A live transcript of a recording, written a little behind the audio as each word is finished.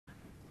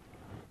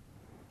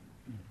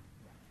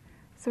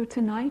So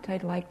tonight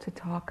I'd like to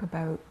talk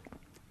about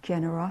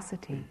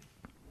generosity.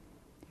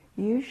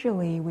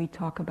 Usually we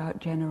talk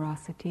about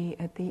generosity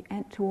at the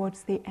end,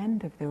 towards the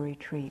end of the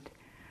retreat,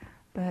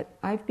 but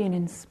I've been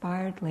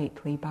inspired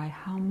lately by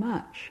how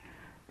much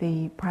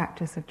the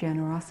practice of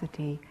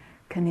generosity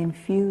can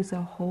infuse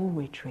a whole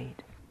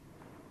retreat.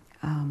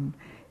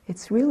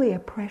 It's really a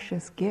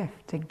precious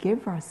gift to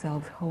give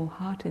ourselves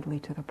wholeheartedly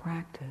to the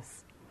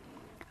practice,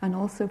 and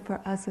also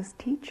for us as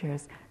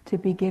teachers to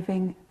be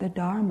giving the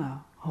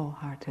Dharma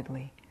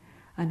wholeheartedly,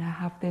 and to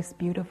have this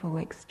beautiful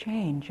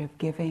exchange of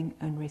giving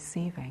and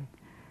receiving,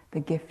 the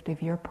gift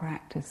of your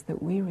practice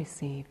that we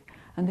receive,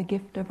 and the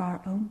gift of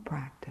our own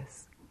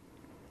practice.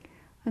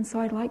 And so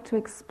I'd like to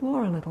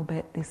explore a little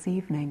bit this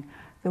evening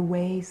the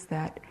ways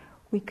that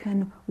we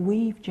can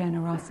weave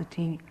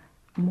generosity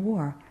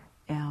more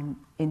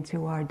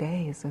into our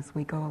days as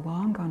we go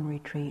along on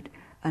retreat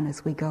and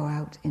as we go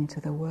out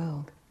into the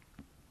world.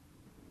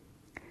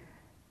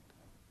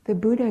 The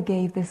Buddha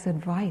gave this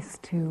advice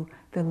to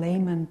the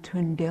layman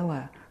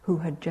Tundila, who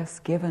had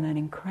just given an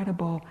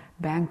incredible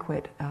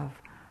banquet of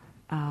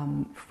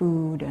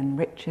food and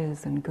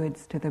riches and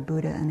goods to the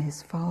Buddha and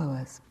his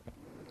followers.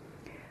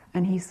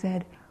 And he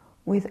said,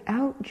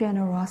 without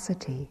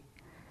generosity,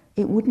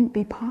 it wouldn't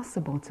be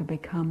possible to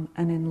become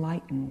an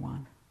enlightened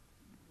one.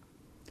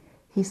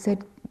 He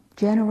said,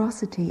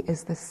 generosity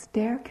is the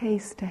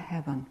staircase to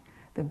heaven,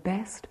 the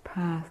best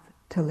path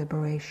to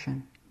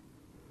liberation.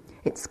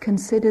 It's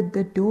considered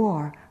the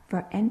door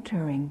for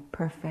entering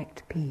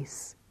perfect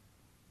peace.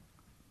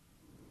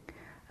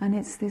 And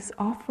it's this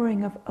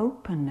offering of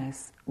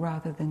openness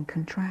rather than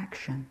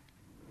contraction,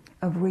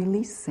 of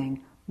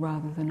releasing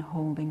rather than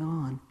holding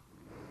on.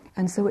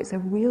 And so it's a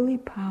really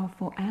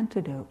powerful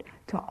antidote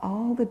to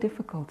all the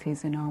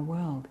difficulties in our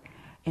world,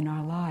 in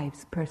our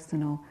lives,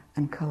 personal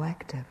and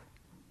collective.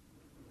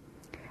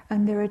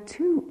 And there are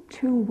two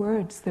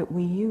words that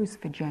we use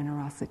for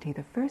generosity.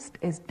 The first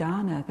is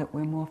dana, that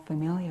we're more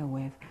familiar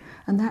with,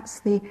 and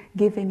that's the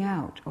giving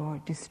out or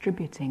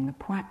distributing, the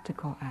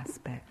practical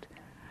aspect.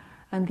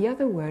 And the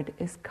other word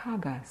is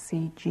kaga,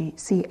 C-A-G-A.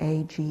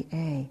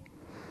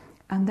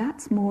 And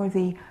that's more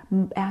the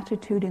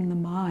attitude in the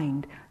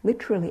mind,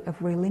 literally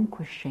of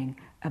relinquishing,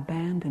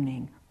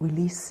 abandoning,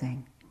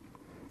 releasing,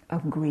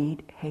 of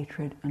greed,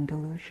 hatred, and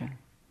delusion.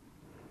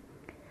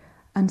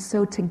 And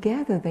so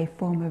together they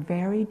form a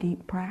very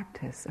deep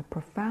practice, a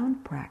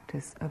profound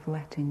practice of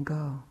letting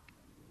go,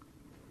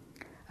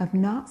 of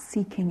not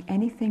seeking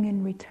anything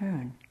in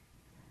return,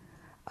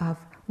 of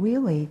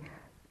really,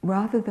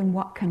 rather than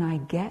what can I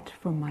get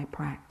from my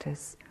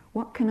practice,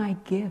 what can I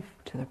give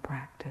to the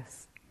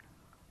practice?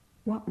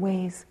 What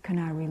ways can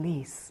I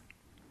release?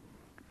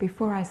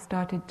 Before I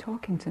started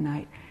talking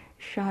tonight,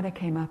 Shada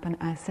came up and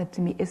said to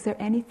me, is there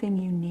anything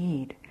you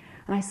need?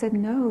 And I said,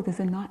 no, there's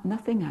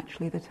nothing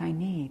actually that I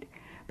need.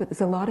 But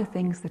there's a lot of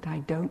things that I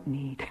don't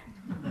need.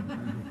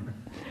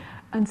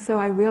 And so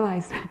I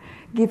realized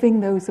giving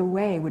those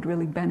away would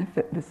really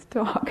benefit this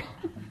talk.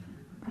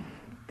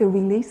 The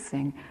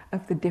releasing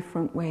of the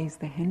different ways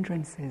the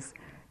hindrances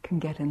can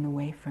get in the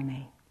way for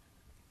me.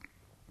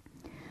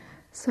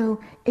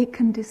 So it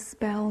can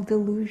dispel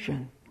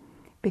delusion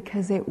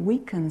because it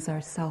weakens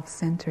our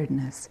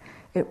self-centeredness.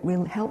 It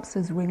helps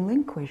us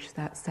relinquish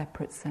that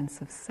separate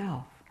sense of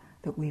self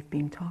that we've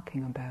been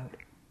talking about.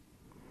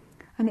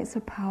 And it's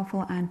a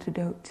powerful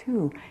antidote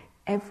too.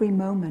 Every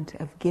moment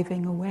of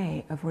giving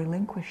away, of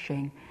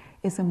relinquishing,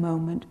 is a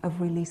moment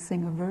of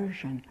releasing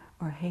aversion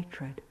or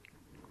hatred,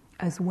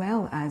 as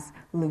well as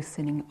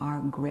loosening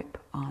our grip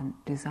on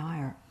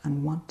desire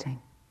and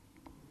wanting.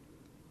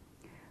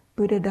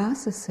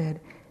 Buddhadasa said,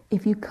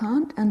 if you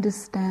can't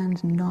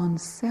understand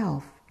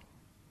non-self,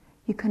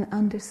 you can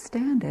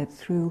understand it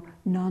through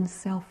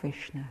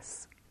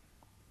non-selfishness,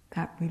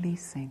 that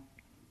releasing.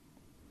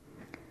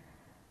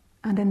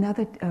 And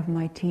another of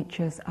my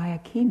teachers,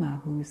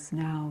 Ayakima, who's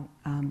now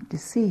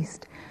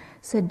deceased,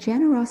 said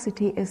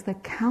generosity is the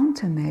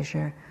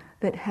countermeasure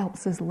that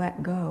helps us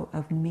let go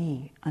of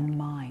me and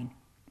mine,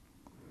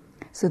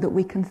 so that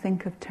we can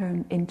think of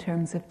in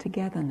terms of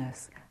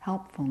togetherness,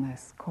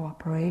 helpfulness,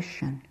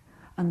 cooperation,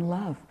 and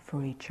love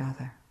for each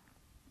other.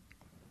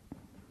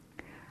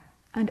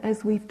 And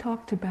as we've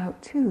talked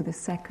about too, the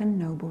second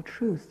noble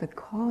truth, the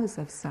cause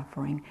of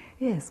suffering,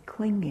 is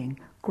clinging,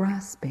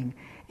 grasping,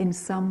 in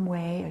some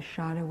way, as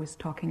Shada was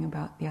talking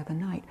about the other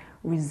night,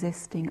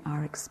 resisting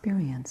our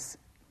experience.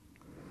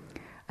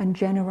 And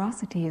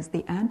generosity is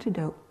the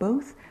antidote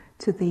both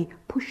to the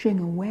pushing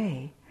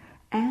away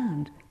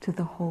and to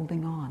the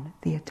holding on,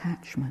 the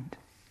attachment.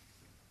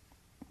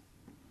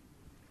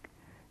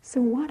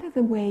 So what are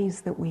the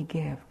ways that we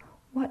give?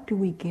 What do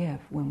we give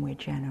when we're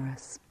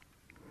generous?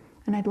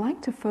 And I'd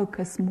like to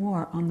focus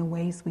more on the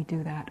ways we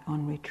do that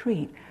on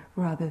retreat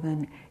rather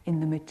than in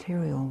the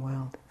material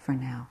world for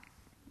now.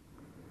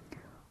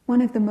 One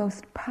of the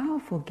most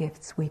powerful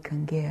gifts we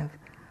can give,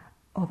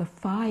 or the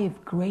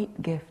 5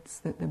 great gifts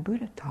that the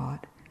Buddha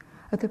taught,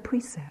 are the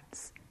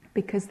precepts,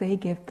 because they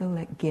give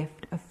the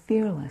gift of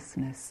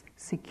fearlessness,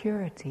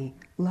 security,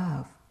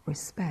 love,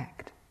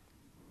 respect.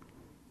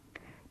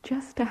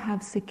 just to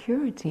have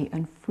security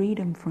and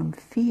freedom from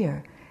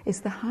fear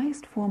is the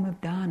highest form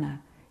of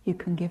dana you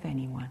can give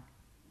anyone.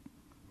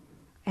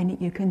 And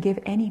you can give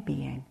any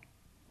being.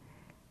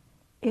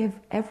 If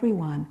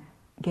everyone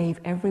gave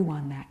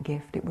everyone that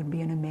gift, it would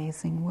be an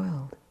amazing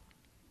world.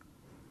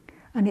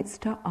 And it's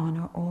to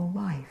honor all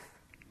life,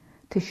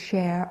 to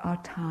share our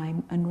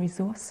time and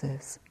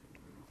resources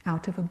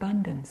out of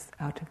abundance,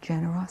 out of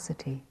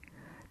generosity,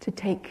 to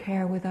take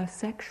care with our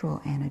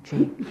sexual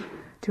energy,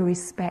 to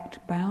respect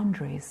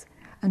boundaries,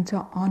 and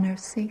to honor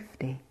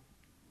safety.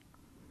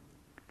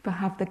 To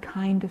have the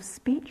kind of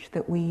speech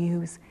that we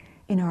use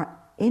in our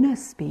inner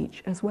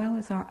speech as well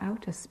as our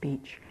outer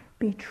speech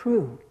be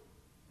true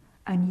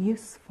and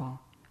useful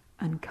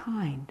and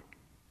kind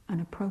and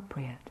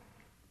appropriate.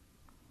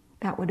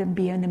 That would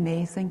be an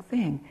amazing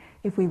thing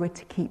if we were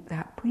to keep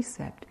that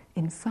precept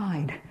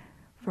inside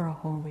for a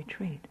whole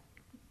retreat.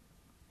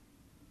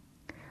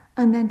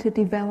 And then to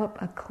develop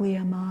a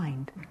clear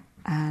mind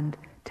and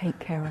take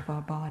care of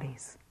our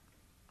bodies.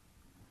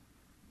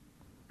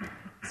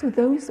 So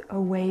those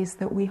are ways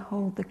that we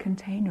hold the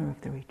container of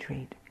the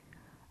retreat.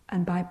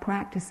 And by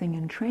practicing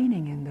and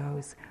training in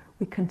those,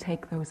 we can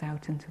take those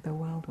out into the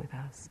world with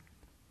us.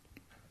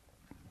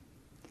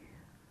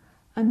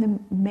 And the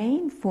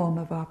main form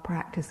of our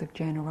practice of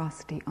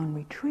generosity on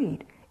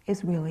retreat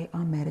is really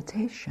our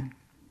meditation.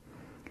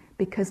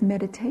 Because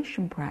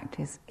meditation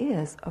practice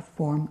is a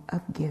form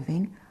of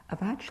giving,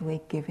 of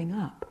actually giving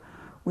up.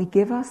 We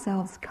give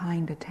ourselves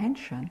kind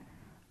attention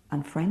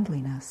and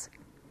friendliness,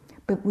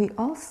 but we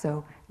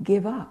also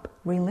give up,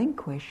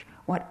 relinquish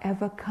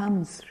whatever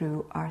comes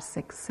through our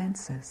six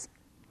senses.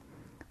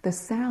 The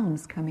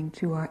sounds coming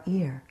to our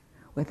ear,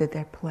 whether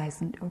they're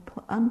pleasant or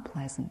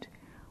unpleasant,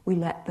 we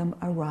let them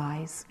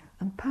arise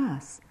and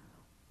pass,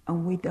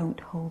 and we don't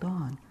hold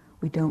on.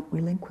 We don't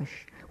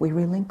relinquish. We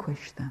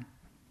relinquish them.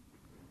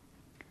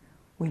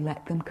 We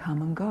let them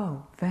come and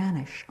go,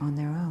 vanish on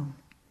their own.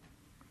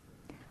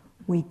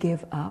 We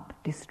give up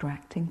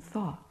distracting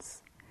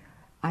thoughts.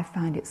 I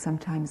find it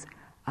sometimes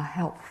a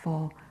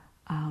helpful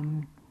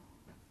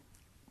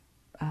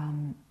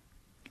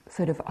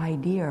sort of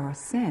idea or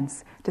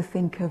sense to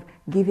think of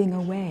giving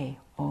away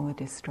all the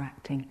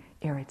distracting,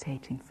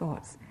 irritating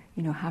thoughts.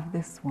 You know, have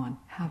this one.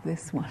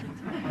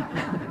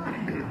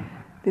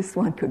 This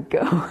one could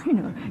go,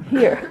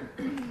 here.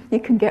 You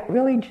can get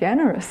really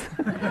generous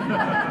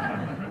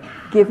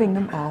giving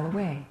them all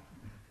away.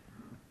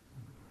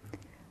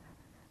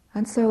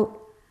 And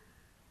so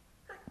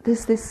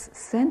there's this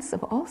sense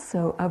of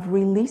also of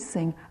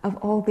releasing of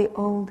all the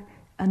old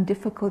and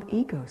difficult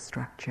ego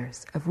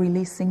structures, of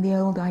releasing the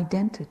old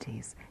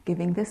identities,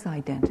 giving this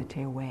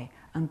identity away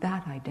and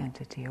that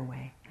identity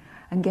away,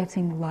 and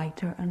getting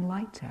lighter and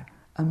lighter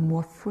and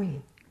more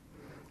free.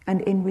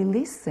 And in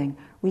releasing,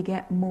 we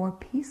get more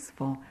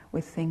peaceful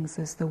with things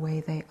as the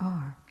way they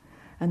are.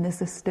 And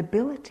there's a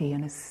stability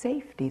and a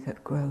safety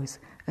that grows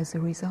as a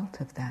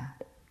result of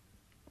that.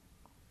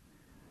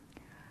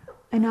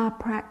 In our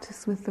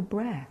practice with the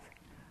breath,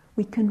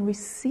 we can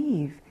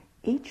receive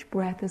each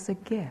breath as a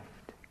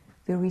gift,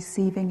 the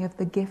receiving of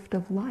the gift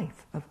of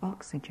life, of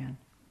oxygen.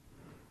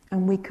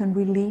 And we can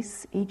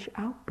release each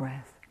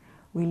out-breath,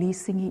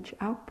 releasing each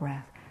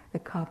out-breath the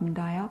carbon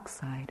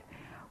dioxide.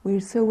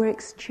 So we're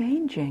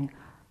exchanging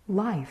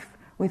life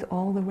with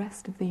all the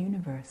rest of the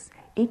universe.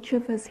 Each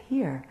of us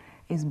here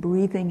is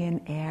breathing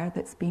in air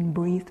that's been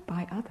breathed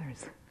by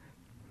others.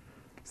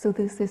 So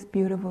there's this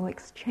beautiful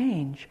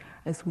exchange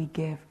as we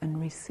give and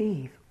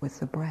receive with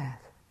the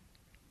breath.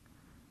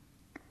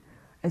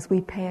 As we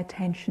pay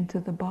attention to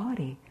the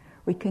body,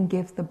 we can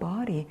give the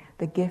body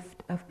the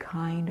gift of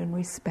kind and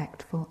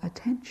respectful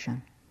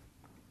attention.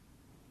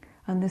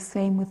 And the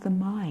same with the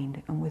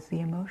mind and with the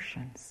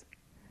emotions.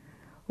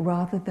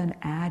 Rather than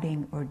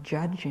adding or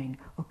judging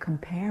or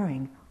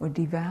comparing or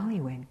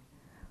devaluing,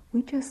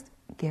 we just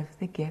give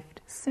the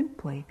gift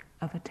simply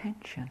of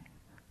attention,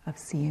 of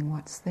seeing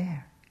what's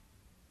there.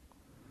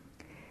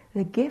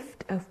 The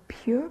gift of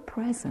pure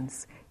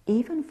presence,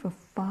 even for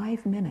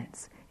 5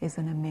 minutes, is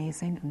an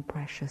amazing and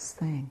precious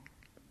thing.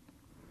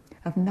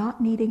 Of not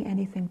needing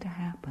anything to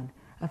happen,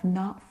 of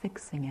not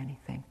fixing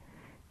anything,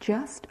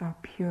 just our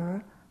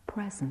pure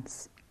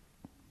presence.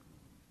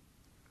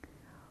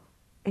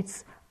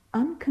 It's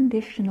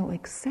unconditional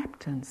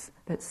acceptance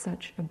that's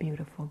such a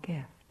beautiful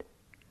gift.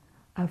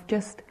 Of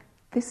just,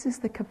 this is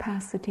the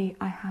capacity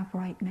I have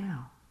right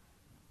now,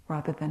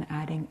 rather than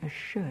adding a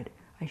should.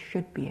 I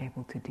should be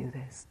able to do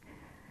this.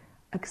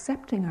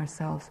 Accepting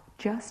ourselves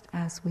just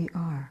as we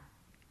are.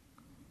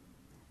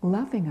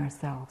 Loving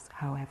ourselves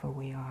however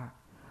we are.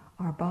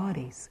 Our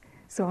bodies.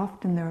 So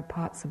often there are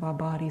parts of our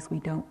bodies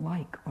we don't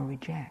like or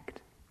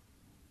reject.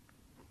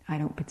 I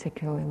don't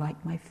particularly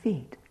like my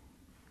feet.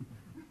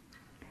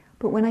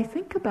 But when I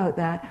think about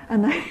that,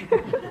 and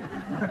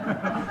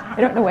I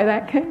don't know where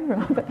that came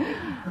from, but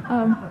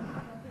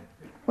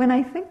when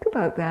I think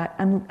about that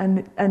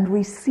and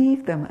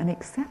receive them and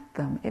accept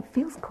them, it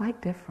feels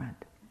quite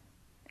different.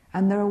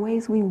 And there are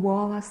ways we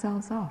wall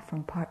ourselves off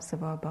from parts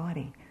of our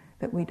body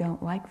that we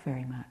don't like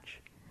very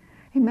much.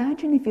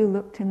 Imagine if you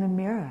looked in the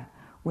mirror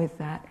with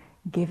that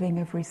giving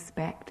of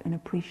respect and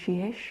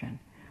appreciation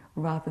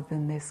rather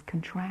than this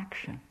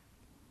contraction.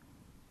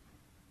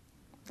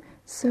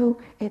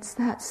 So it's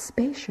that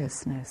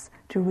spaciousness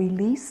to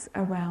release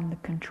around the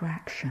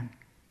contraction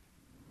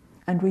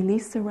and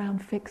release around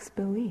fixed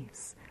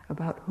beliefs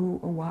about who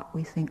or what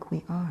we think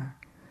we are,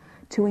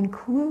 to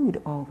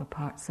include all the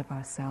parts of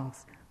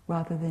ourselves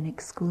rather than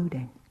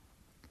excluding.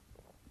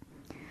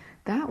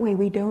 That way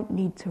we don't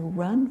need to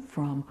run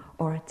from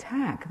or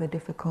attack the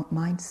difficult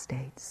mind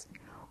states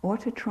or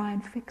to try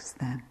and fix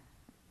them.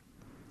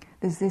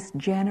 There's this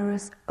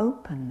generous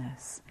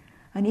openness,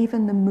 and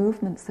even the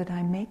movements that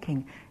I'm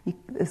making,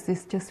 there's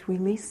this just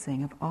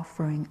releasing of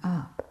offering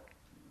up.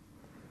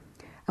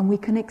 And we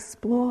can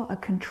explore a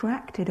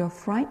contracted or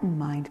frightened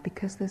mind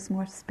because there's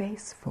more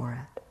space for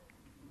it.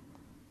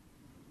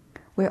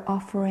 We're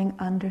offering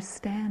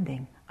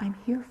understanding. I'm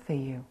here for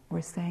you.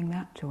 We're saying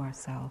that to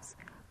ourselves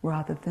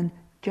rather than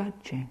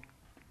judging.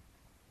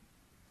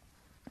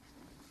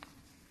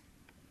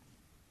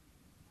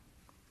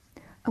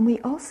 And we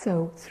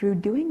also, through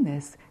doing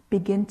this,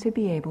 begin to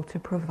be able to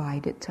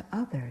provide it to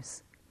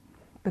others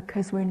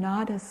because we're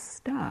not as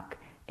stuck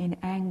in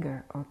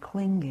anger or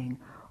clinging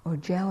or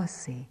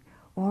jealousy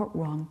or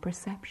wrong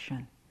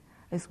perception.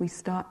 As we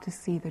start to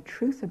see the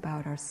truth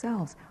about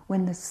ourselves,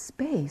 when there's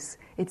space,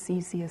 it's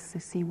easiest to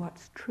see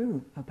what's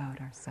true about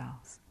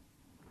ourselves.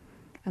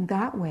 And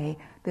that way,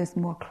 there's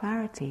more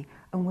clarity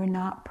and we're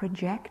not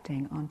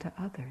projecting onto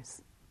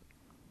others.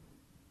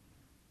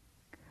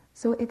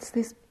 So it's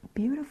this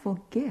beautiful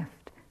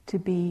gift to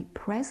be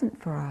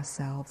present for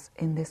ourselves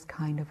in this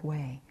kind of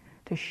way,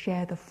 to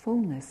share the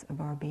fullness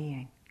of our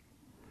being.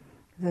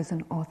 There's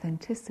an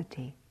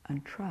authenticity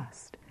and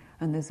trust,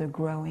 and there's a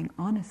growing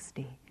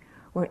honesty.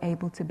 We're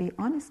able to be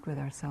honest with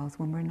ourselves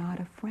when we're not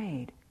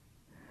afraid.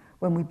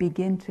 When we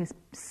begin to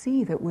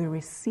see that we're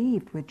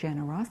received with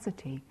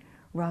generosity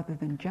rather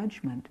than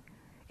judgment,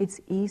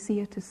 it's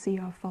easier to see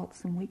our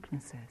faults and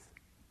weaknesses.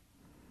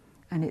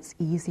 And it's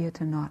easier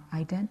to not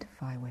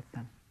identify with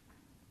them.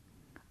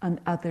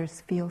 And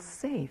others feel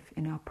safe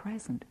in our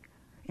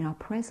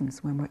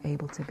presence when we're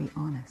able to be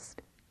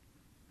honest.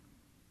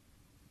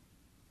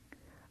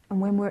 And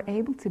when we're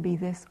able to be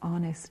this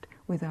honest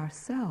with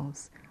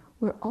ourselves,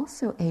 we're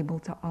also able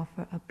to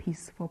offer a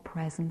peaceful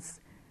presence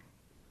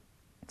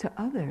to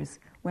others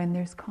when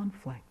there's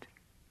conflict.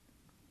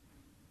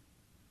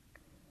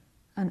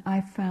 And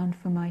I found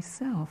for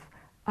myself,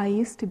 I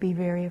used to be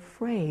very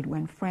afraid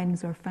when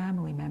friends or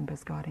family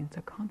members got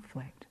into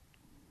conflict.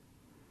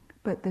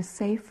 But the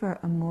safer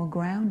and more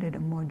grounded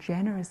and more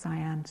generous I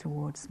am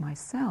towards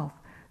myself,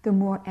 the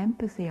more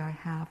empathy I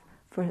have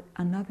for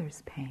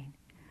another's pain.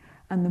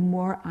 And the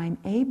more I'm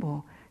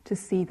able to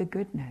see the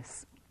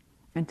goodness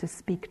and to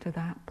speak to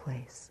that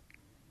place.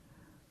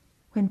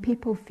 When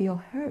people feel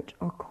hurt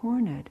or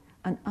cornered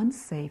and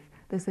unsafe,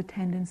 there's a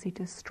tendency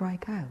to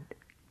strike out,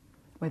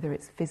 whether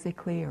it's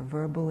physically or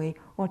verbally,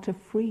 or to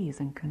freeze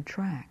and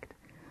contract.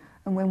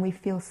 And when we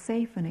feel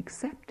safe and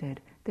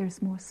accepted,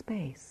 there's more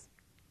space.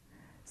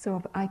 So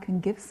if I can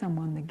give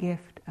someone the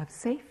gift of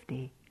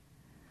safety,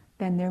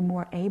 then they're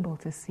more able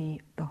to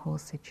see the whole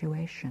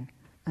situation,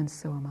 and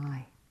so am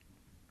I.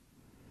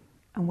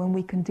 And when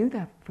we can do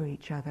that for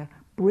each other,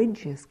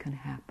 bridges can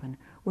happen.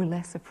 We're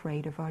less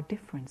afraid of our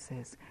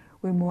differences.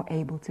 We're more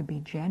able to be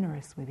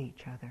generous with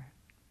each other.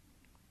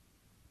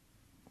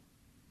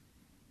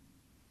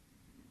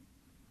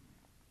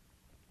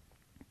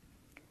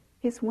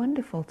 It's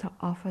wonderful to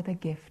offer the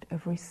gift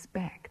of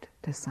respect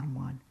to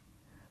someone.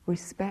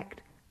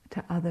 Respect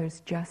to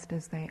others just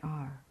as they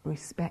are.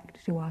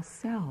 Respect to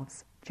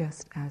ourselves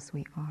just as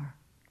we are.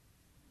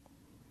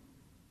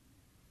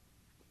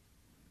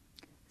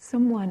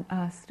 Someone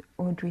asked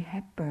Audrey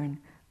Hepburn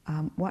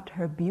what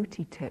her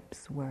beauty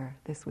tips were.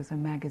 This was a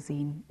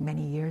magazine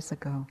many years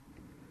ago.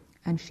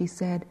 And she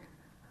said,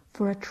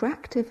 "For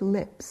attractive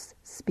lips,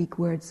 speak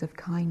words of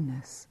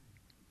kindness.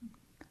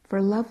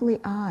 For lovely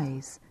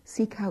eyes,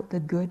 seek out the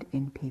good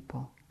in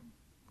people.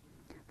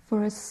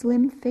 For a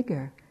slim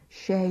figure,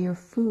 share your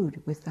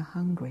food with the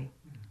hungry.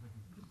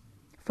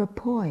 For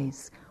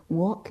poise,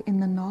 walk in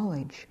the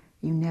knowledge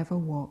you never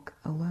walk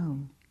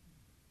alone.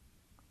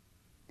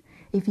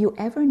 If you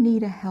ever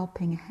need a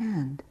helping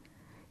hand,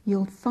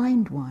 you'll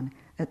find one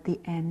at the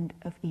end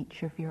of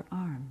each of your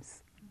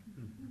arms."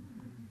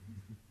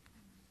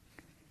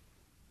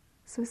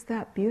 So it's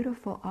that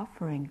beautiful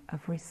offering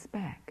of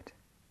respect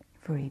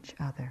for each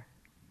other.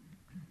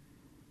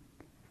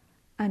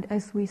 And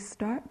as we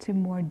start to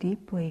more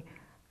deeply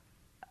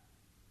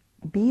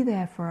be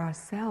there for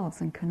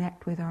ourselves and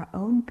connect with our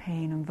own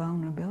pain and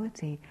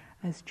vulnerability,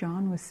 as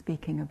John was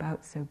speaking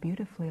about so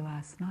beautifully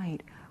last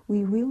night,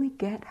 we really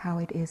get how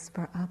it is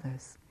for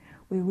others.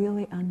 We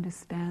really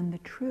understand the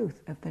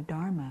truth of the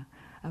Dharma,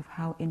 of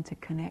how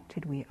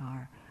interconnected we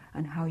are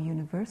and how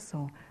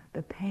universal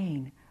the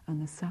pain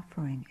and the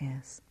suffering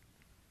is.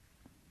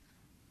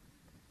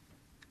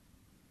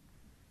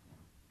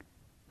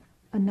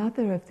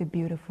 Another of the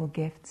beautiful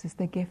gifts is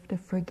the gift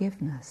of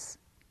forgiveness,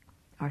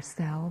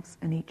 ourselves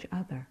and each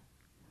other.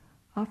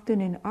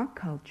 Often in our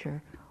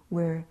culture,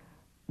 we're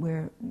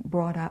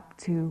brought up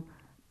to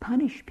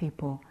punish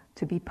people,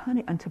 to be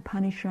punished, and to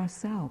punish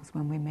ourselves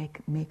when we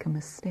make a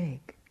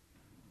mistake.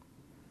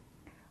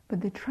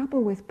 But the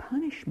trouble with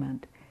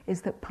punishment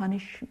is that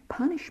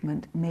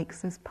punishment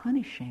makes us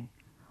punishing.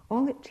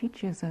 All it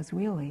teaches us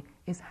really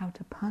is how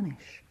to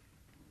punish.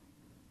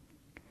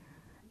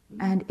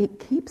 And it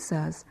keeps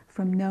us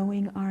from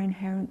knowing our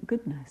inherent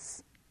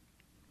goodness,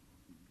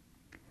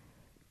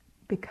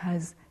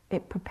 because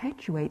it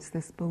perpetuates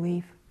this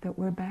belief that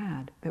we're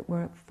bad, that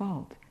we're at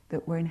fault,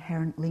 that we're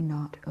inherently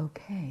not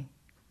okay.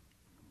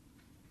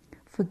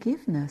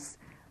 Forgiveness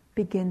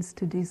begins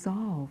to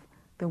dissolve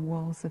the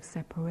walls of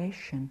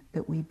separation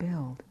that we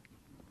build.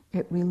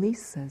 It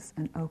releases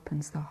and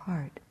opens the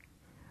heart,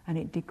 and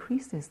it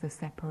decreases the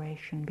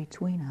separation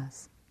between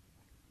us.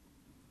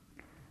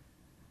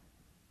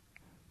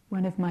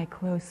 One of my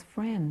close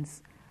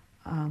friends,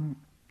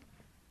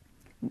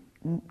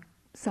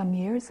 some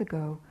years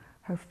ago,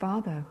 her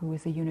father, who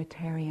was a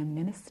Unitarian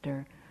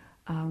minister,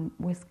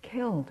 was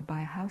killed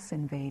by a house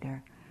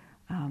invader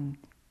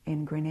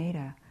in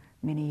Grenada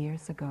many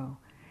years ago.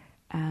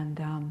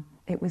 And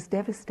it was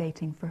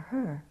devastating for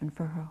her and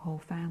for her whole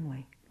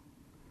family.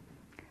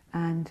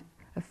 And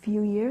a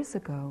few years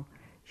ago,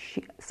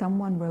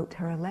 someone wrote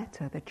her a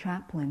letter, the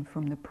chaplain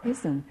from the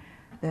prison,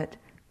 that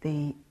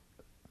the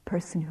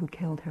person who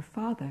killed her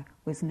father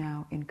was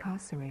now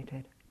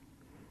incarcerated.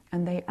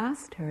 And they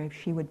asked her if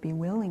she would be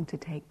willing to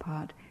take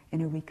part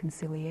in a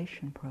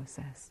reconciliation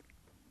process.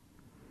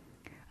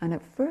 And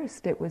at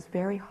first it was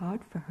very hard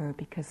for her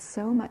because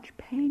so much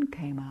pain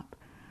came up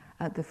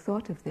at the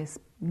thought of this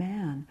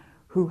man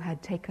who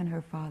had taken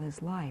her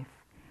father's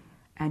life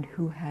and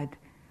who had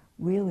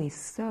really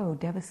so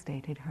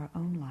devastated her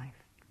own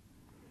life.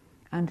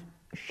 And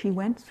she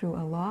went through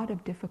a lot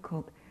of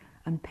difficult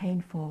and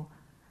painful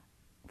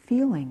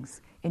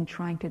feelings in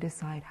trying to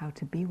decide how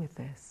to be with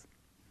this.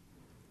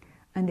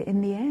 And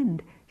in the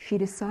end, she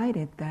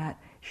decided that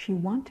she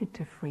wanted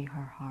to free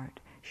her heart.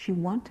 She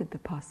wanted the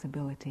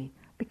possibility,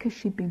 because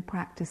she'd been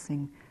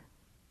practicing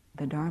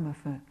the Dharma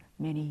for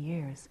many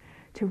years,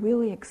 to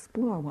really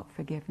explore what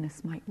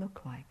forgiveness might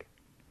look like.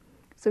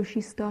 So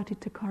she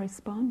started to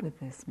correspond with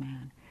this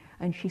man,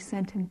 and she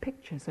sent him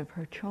pictures of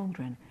her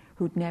children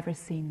who'd never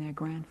seen their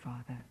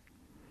grandfather.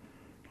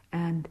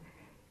 And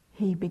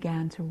he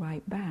began to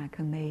write back,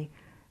 and they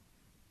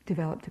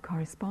developed a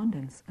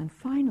correspondence. And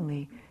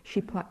finally,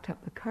 she plucked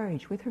up the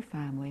courage with her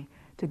family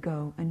to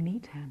go and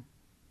meet him.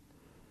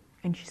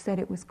 And she said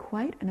it was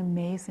quite an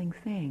amazing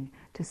thing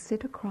to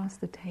sit across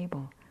the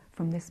table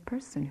from this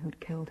person who'd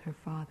killed her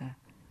father,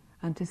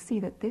 and to see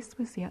that this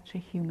was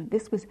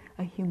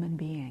a human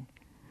being,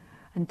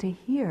 and to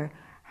hear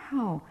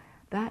how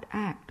that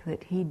act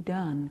that he'd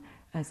done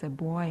as a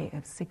boy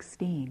of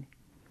 16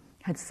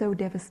 had so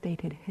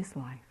devastated his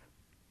life.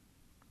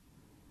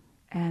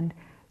 And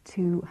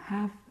to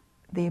have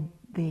the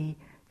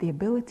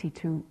ability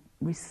to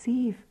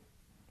receive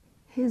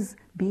his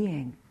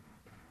being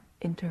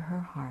into her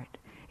heart.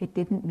 It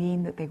didn't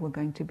mean that they were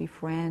going to be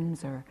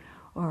friends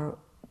or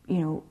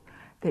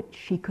that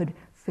she could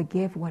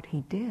forgive what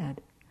he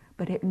did,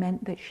 but it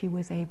meant that she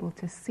was able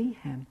to see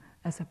him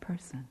as a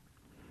person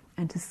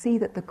and to see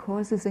that the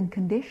causes and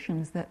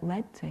conditions that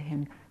led to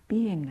him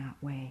being that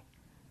way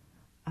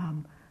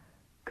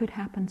could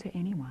happen to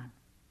anyone.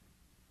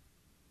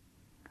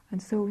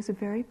 And so it was a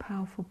very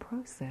powerful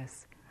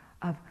process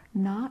of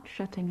not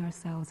shutting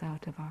ourselves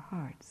out of our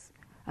hearts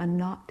and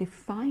not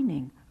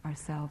defining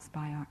ourselves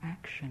by our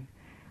action,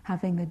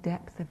 having the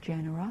depth of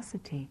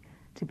generosity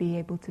to be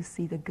able to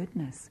see the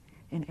goodness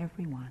in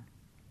everyone.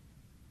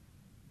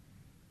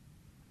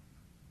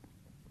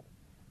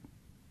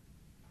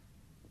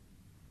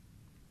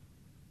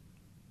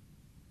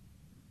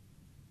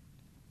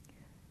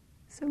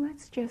 So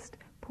let's just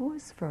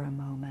pause for a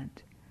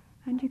moment,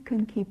 and you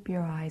can keep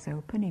your eyes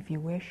open if you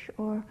wish,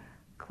 or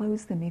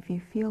close them if you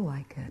feel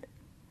like it.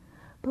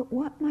 But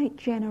what might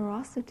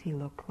generosity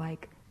look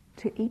like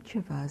to each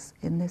of us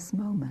in this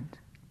moment?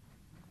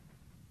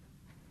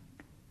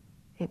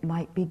 It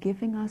might be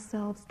giving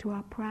ourselves to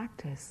our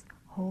practice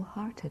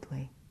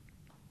wholeheartedly.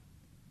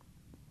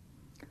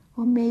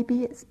 Or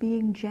maybe it's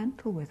being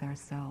gentle with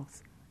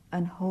ourselves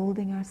and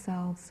holding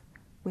ourselves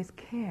with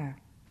care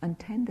and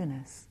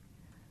tenderness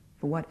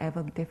for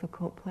whatever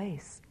difficult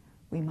place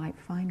we might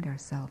find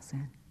ourselves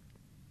in.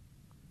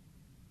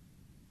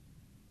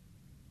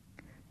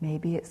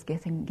 Maybe it's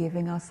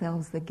giving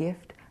ourselves the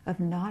gift of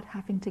not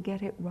having to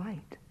get it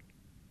right.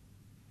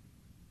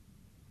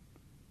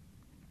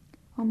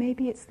 Or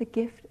maybe it's the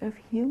gift of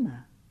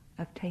humor,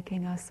 of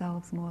taking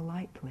ourselves more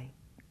lightly.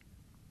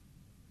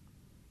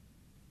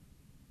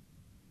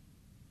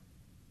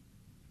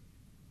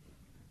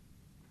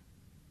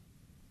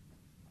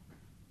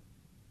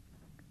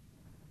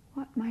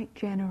 What might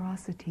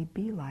generosity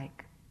be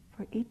like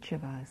for each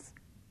of us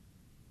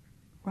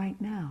right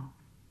now?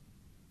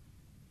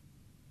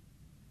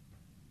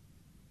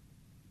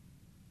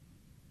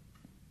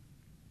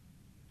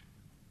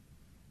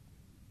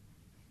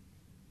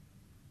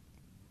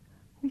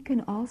 We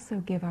can also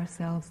give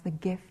ourselves the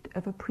gift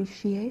of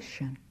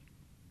appreciation.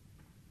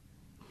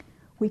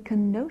 We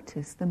can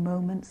notice the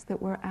moments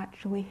that were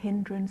actually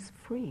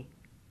hindrance-free.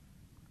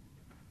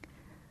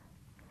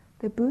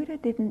 The Buddha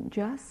didn't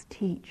just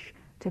teach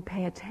to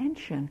pay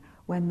attention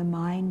when the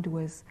mind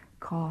was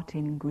caught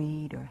in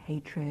greed or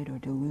hatred or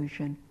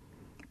delusion,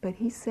 but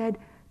he said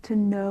to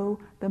know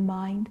the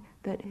mind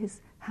that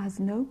has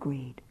no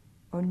greed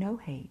or no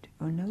hate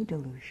or no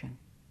delusion.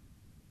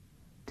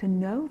 To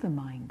know the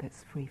mind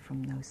that's free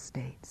from those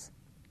states.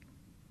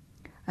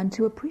 And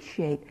to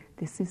appreciate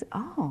this is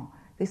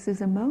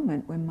a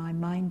moment when my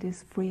mind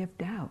is free of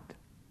doubt.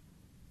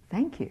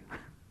 Thank you.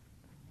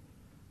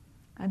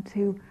 And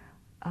to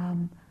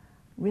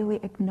really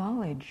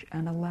acknowledge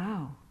and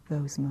allow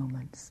those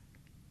moments.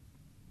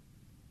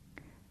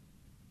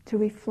 To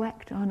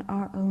reflect on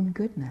our own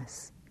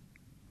goodness.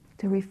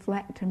 To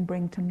reflect and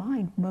bring to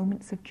mind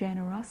moments of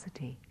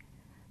generosity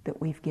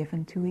that we've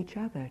given to each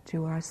other,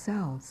 to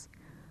ourselves.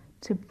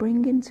 To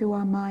bring into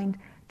our mind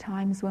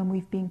times when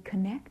we've been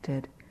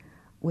connected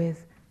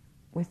with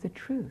the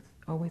truth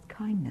or with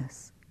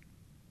kindness.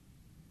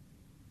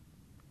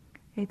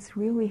 It's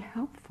really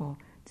helpful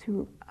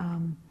to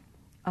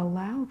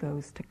allow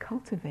those to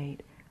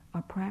cultivate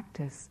our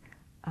practice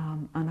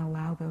and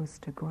allow those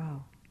to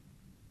grow.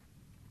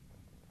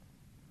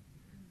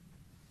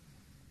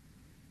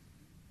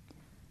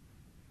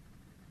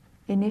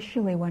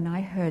 Initially, when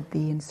I heard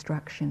the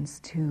instructions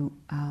to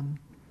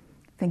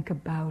think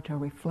about or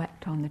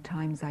reflect on the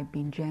times I've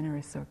been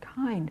generous or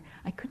kind,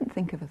 I couldn't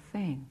think of a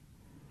thing.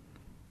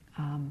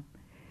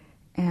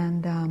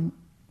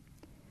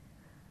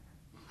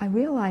 I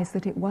realized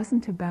that it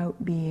wasn't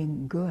about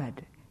being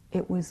good.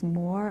 It was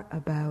more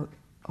about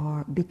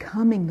or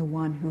becoming the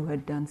one who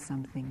had done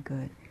something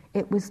good.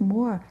 It was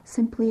more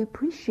simply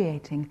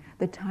appreciating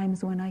the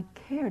times when I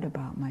cared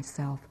about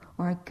myself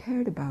or I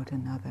cared about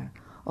another,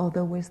 or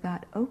there was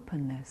that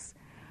openness.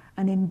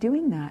 And in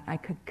doing that, I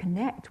could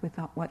connect with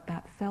what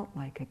that felt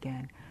like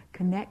again,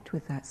 connect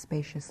with that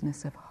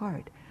spaciousness of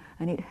heart,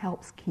 and it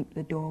helps keep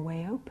the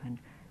doorway open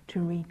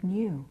to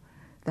renew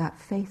that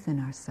faith in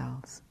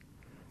ourselves.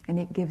 And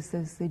it gives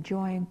us the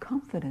joy and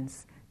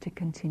confidence to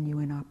continue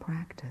in our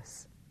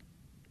practice.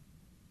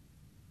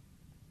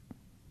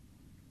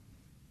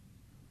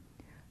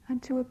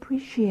 And to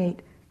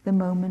appreciate the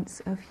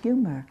moments of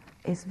humor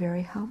is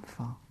very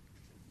helpful.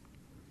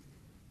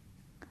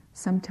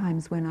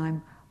 Sometimes when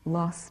I'm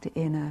lost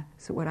in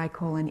what I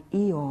call an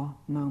Eeyore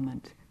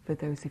moment, for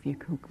those of you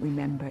who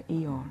remember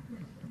Eeyore.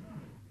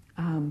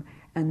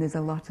 And there's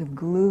a lot of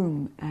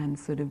gloom and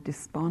sort of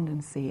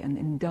despondency and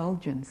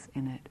indulgence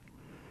in it.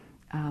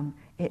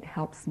 It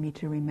helps me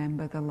to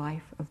remember the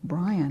life of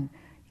Brian.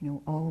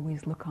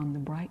 Always look on the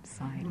bright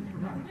side.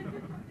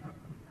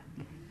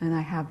 And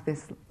I have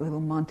this little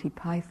Monty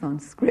Python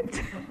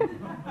script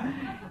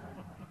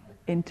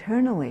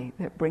internally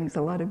that brings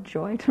a lot of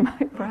joy to my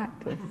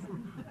practice.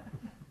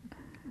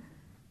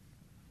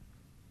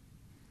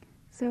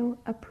 So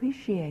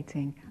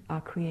appreciating our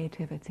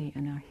creativity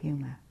and our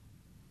humor.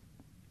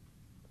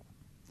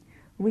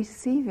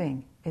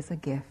 Receiving is a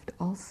gift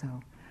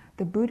also.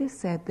 The Buddha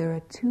said there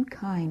are two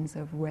kinds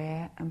of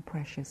rare and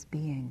precious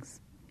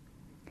beings.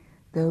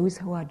 Those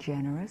who are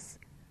generous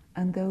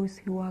and those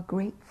who are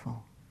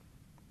grateful.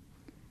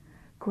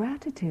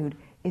 Gratitude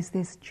is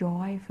this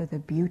joy for the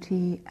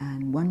beauty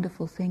and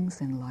wonderful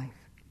things in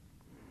life.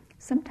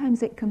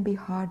 Sometimes it can be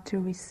hard to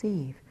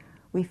receive.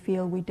 We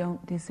feel we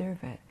don't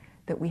deserve it,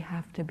 that we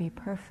have to be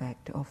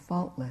perfect or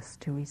faultless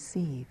to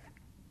receive.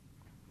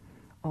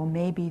 Or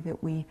maybe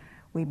that we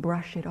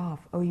brush it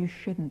off, oh, you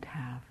shouldn't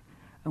have,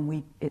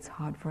 and it's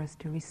hard for us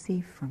to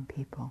receive from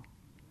people.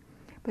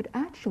 But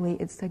actually,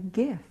 it's a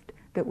gift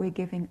that we're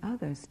giving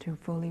others to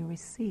fully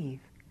receive.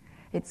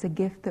 It's a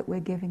gift that we're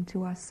giving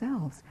to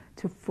ourselves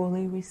to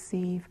fully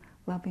receive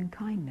loving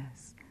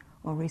kindness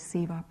or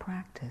receive our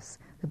practice,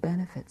 the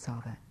benefits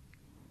of it.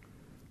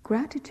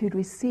 Gratitude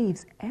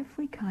receives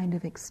every kind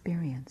of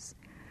experience,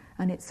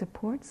 and it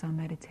supports our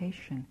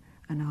meditation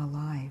and our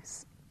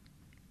lives.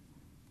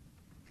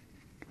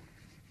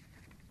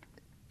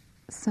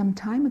 Some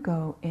time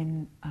ago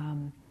in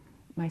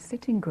my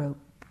sitting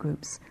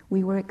groups,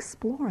 we were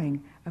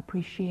exploring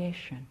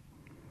appreciation.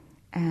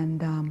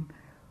 And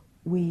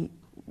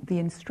the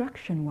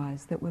instruction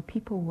was that where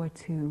people were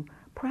to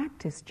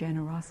practice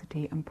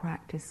generosity and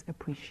practice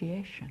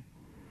appreciation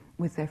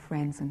with their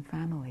friends and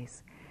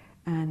families.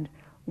 And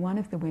one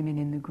of the women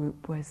in the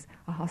group was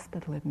a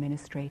hospital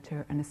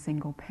administrator and a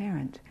single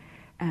parent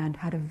and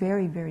had a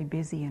very, very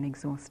busy and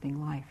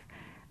exhausting life.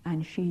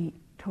 And she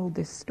told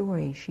this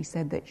story. She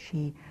said that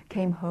she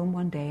came home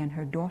one day and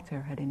her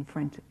daughter had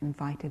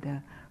invited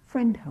a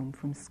friend home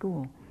from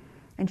school.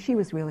 And she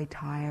was really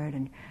tired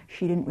and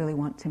she didn't really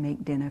want to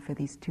make dinner for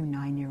these two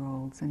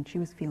 9-year-olds and she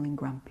was feeling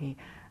grumpy.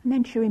 And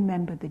then she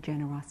remembered the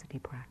generosity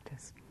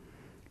practice.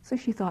 So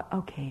she thought,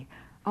 okay,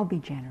 I'll be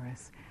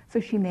generous. So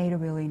she made a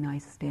really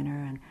nice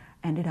dinner and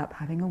ended up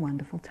having a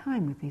wonderful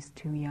time with these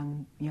two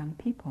young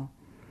people.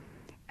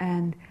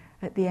 And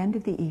at the end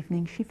of the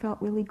evening, she felt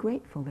really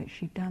grateful that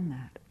she'd done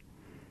that.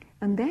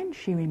 And then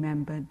she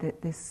remembered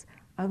that this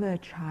other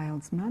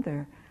child's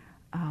mother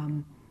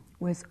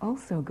was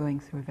also going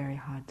through a very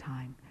hard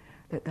time,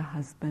 that the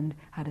husband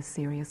had a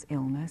serious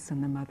illness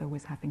and the mother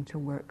was having to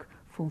work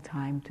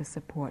full-time to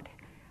support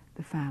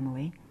the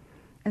family.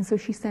 And so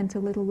she sent a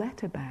little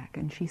letter back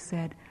and she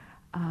said,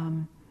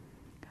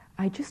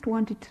 I just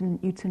wanted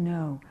you to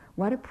know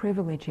what a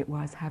privilege it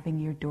was having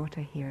your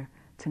daughter here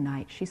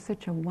tonight. She's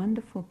such a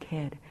wonderful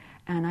kid,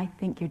 and I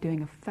think you're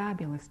doing a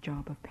fabulous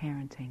job of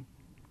parenting.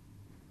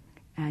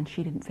 And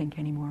she didn't think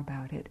any more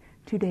about it.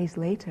 2 days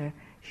later,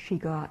 she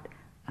got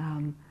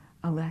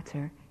a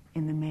letter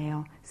in the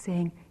mail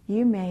saying,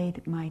 you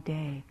made my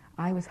day.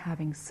 I was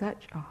having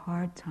such a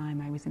hard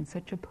time. I was in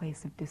such a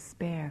place of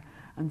despair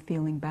and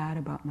feeling bad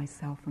about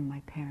myself and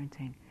my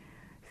parenting.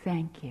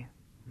 Thank you.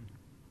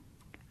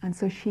 And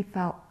so she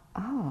felt,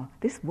 oh,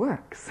 this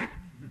works.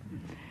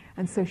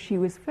 And so she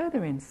was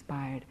further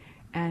inspired,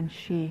 and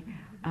she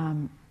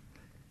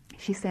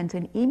sent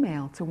an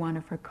email to one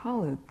of her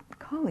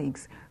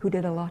colleagues who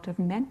did a lot of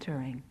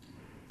mentoring.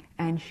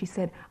 And she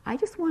said, I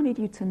just wanted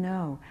you to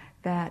know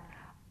that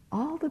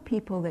all the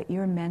people that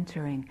you're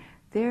mentoring,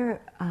 their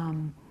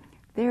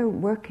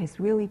work is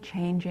really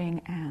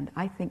changing, and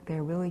I think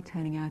they're really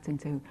turning out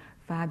into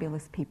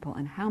fabulous people,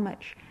 and how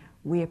much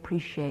we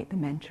appreciate the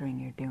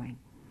mentoring you're doing.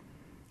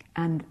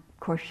 And of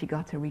course she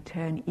got a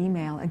return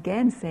email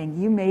again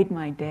saying, you made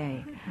my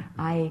day.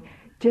 I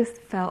just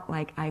felt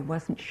like I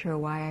wasn't sure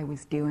why I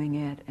was doing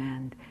it,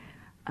 and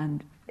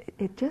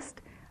it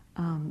just,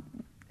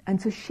 and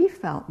so she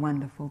felt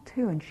wonderful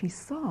too, and she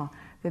saw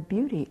the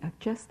beauty of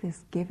just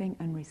this giving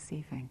and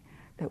receiving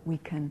that we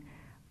can,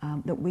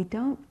 that we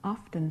don't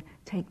often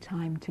take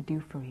time to do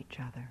for each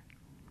other.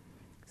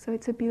 So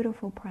it's a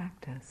beautiful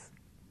practice.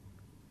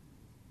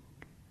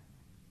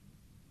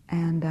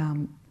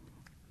 And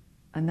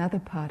another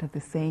part of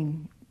the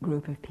same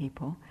group of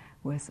people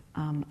was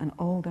an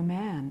older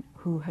man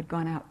who had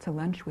gone out to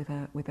lunch with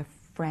a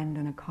friend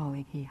and a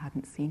colleague he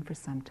hadn't seen for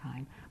some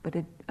time, but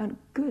a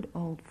good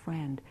old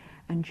friend.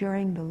 And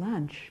during the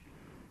lunch,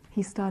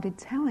 he started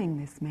telling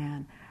this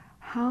man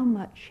how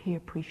much he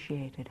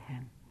appreciated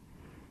him,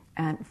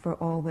 and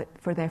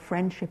for their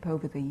friendship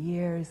over the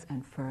years,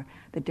 and for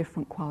the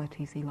different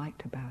qualities he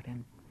liked about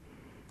him.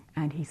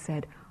 And he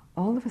said,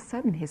 all of a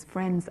sudden his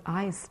friend's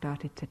eyes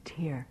started to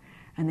tear.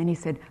 And then he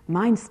said,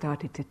 mine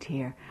started to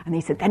tear. And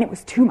he said, then it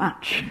was too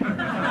much.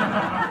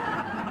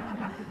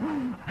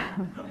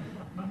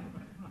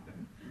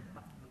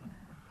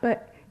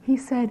 But he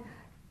said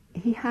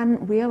he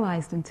hadn't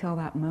realized until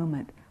that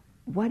moment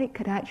what it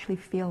could actually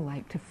feel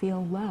like to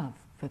feel love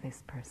for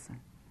this person.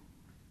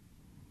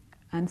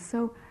 And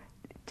so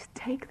to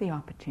take the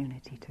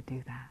opportunity to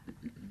do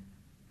that.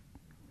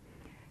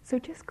 So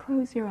just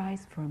close your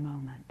eyes for a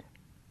moment.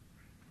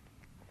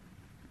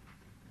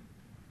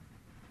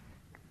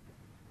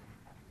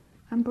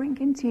 And bring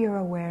into your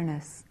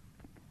awareness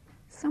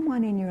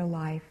someone in your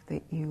life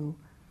that you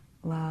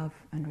love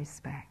and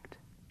respect.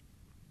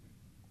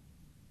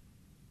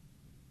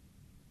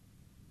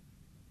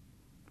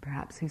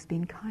 Perhaps who's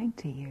been kind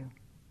to you.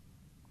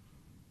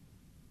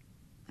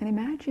 And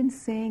imagine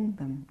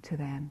saying to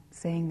them,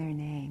 saying their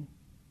name.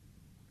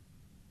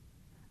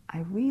 I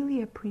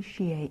really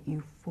appreciate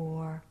you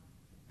for...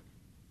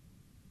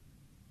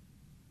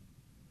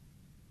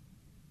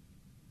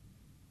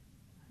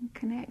 And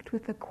connect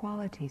with the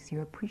qualities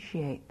you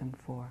appreciate them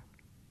for.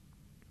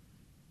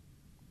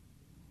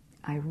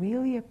 I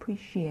really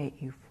appreciate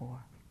you for.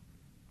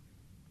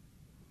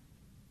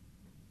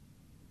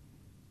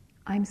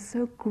 I'm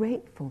so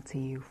grateful to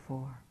you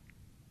for.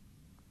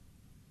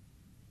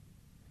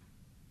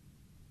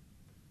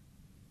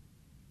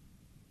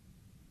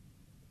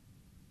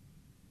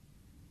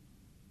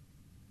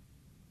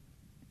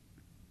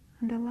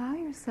 And allow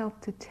yourself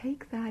to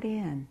take that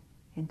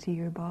into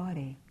your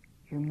body,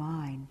 your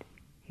mind,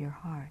 your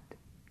heart,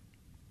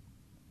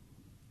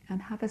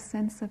 and have a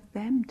sense of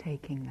them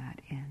taking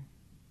that in.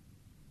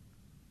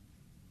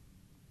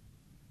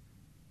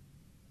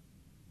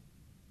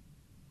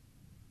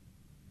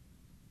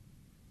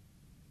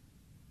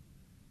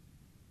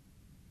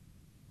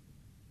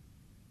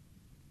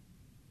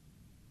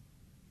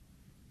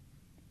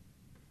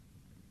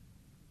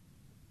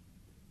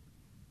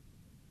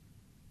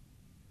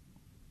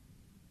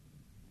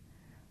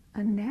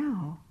 And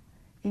now,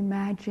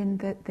 imagine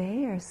that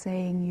they are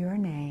saying your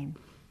name,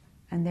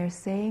 and they're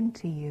saying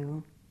to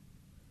you,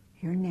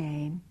 your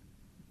name,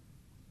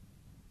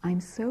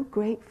 I'm so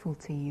grateful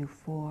to you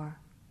for.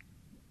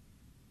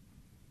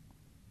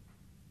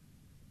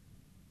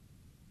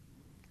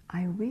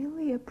 I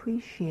really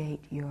appreciate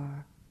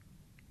your.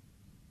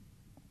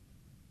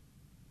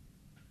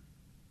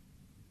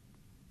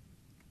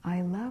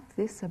 I love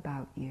this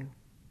about you.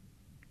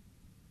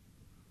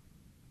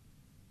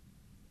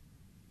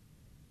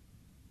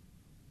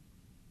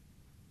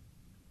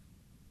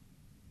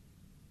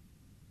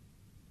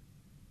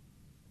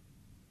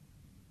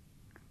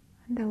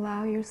 And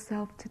allow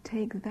yourself to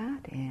take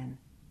that in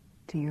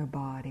to your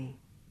body,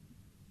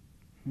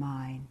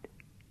 mind,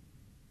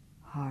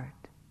 heart.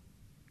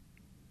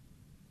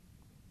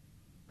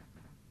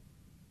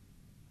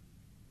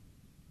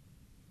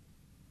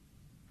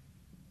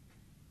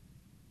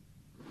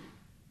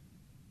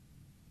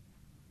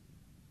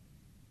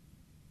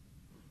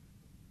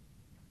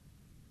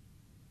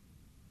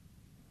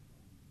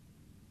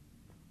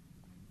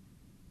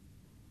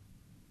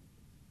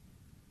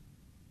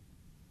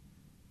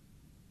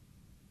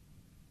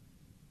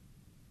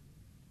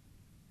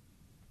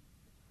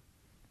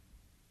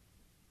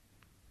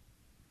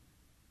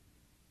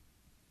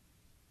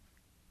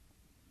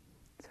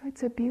 So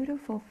it's a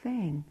beautiful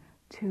thing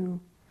to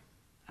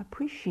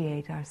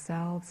appreciate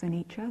ourselves and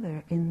each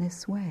other in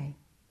this way.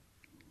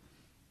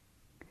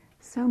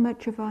 So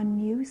much of our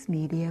news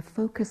media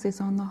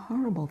focuses on the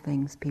horrible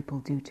things people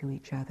do to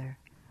each other,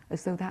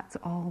 as though that's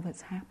all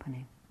that's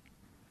happening.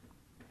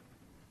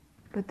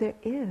 But there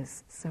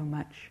is so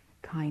much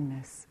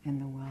kindness in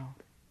the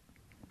world.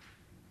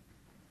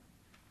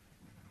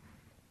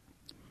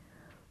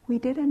 We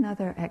did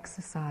another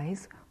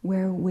exercise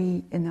where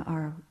we, in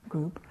our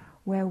group,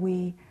 where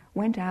we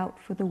went out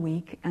for the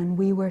week and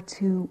we were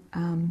to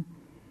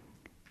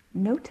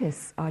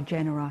notice our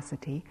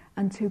generosity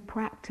and to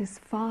practice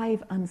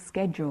 5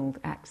 unscheduled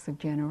acts of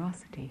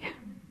generosity.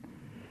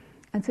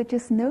 And so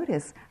just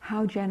notice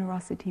how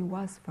generosity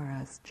was for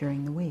us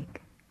during the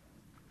week.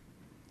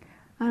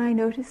 And I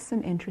noticed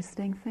some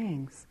interesting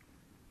things.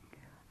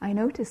 I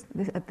noticed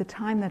this, at the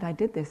time that I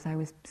did this, I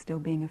was still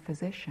being a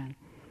physician.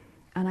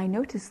 And I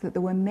noticed that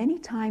there were many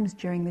times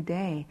during the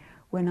day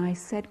when I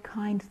said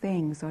kind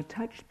things or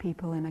touched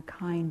people in a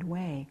kind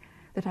way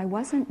that I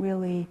wasn't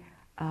really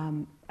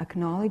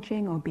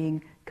acknowledging or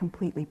being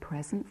completely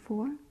present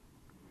for.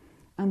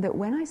 And that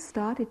when I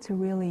started to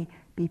really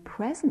be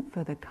present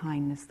for the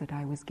kindness that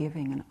I was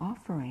giving and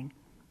offering,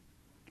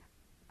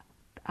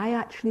 I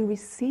actually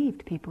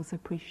received people's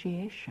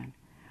appreciation.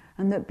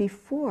 And that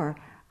before,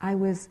 I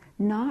was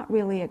not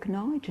really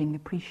acknowledging the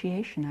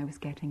appreciation I was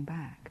getting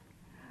back.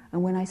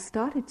 And when I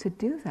started to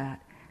do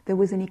that, there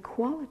was an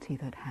equality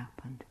that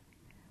happened.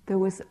 There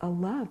was a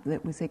love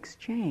that was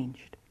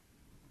exchanged,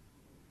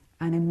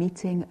 and a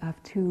meeting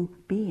of 2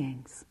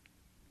 beings.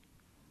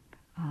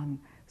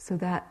 So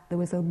that there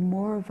was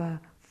more of a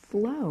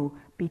flow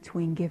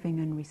between giving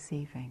and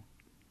receiving.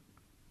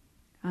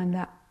 And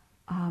that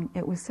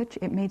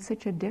it made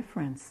such a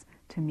difference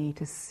to me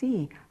to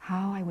see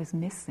how I was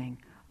missing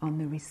on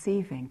the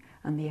receiving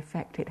and the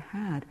effect it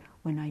had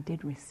when I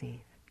did receive.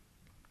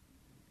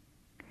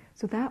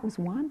 So that was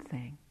one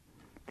thing.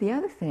 The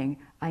other thing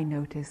I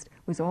noticed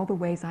was all the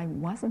ways I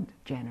wasn't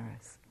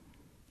generous.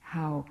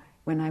 How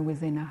when I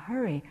was in a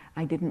hurry,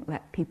 I didn't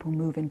let people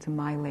move into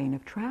my lane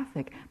of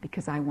traffic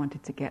because I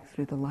wanted to get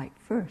through the light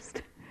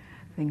first.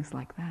 Things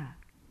like that.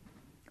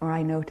 Or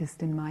I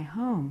noticed in my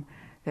home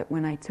that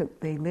when I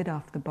took the lid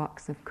off the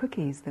box of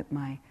cookies that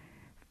my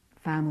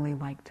family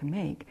liked to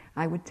make,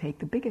 I would take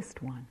the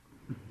biggest one.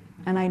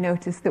 And I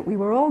noticed that we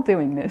were all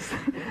doing this.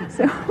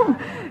 So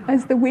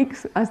as the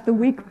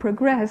week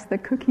progressed, the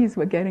cookies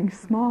were getting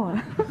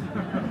smaller.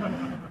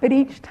 But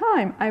each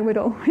time, I would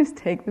always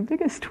take the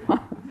biggest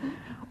one,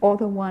 or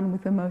the one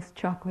with the most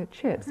chocolate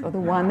chips, or the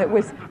one that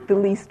was the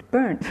least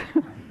burnt.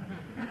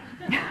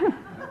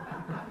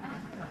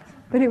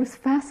 But it was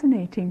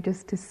fascinating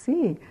just to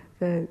see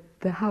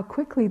how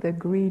quickly the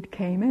greed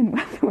came in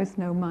when there was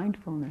no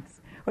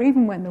mindfulness, or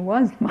even when there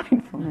was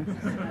mindfulness.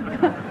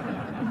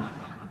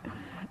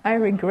 I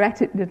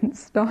regret it didn't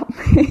stop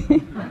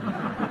me.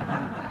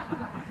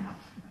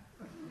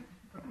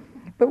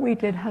 But we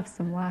did have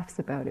some laughs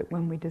about it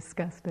when we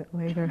discussed it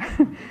later.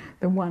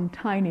 The one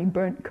tiny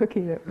burnt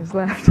cookie that was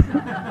left.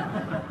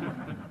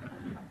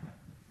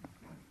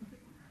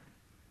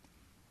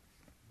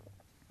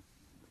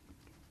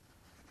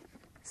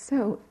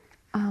 So,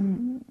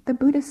 the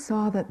Buddha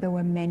saw that there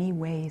were many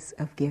ways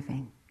of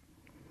giving,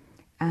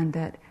 and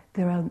that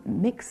there are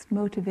mixed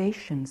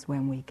motivations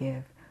when we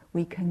give.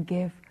 We can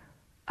give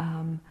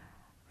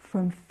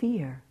from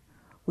fear.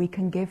 We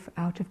can give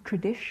out of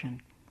tradition.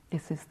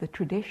 This is the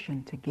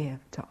tradition to give,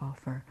 to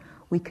offer.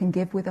 We can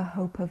give with a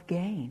hope of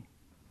gain.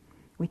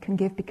 We can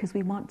give because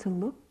we want to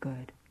look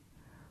good.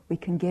 We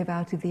can give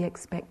out of the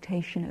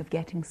expectation of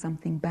getting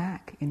something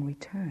back in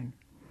return,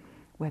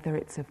 whether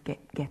it's of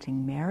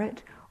getting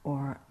merit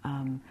or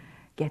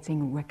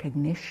getting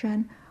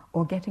recognition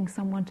or getting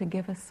someone to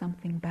give us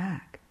something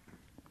back.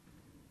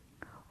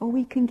 Or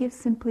we can give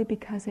simply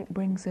because it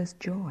brings us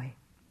joy.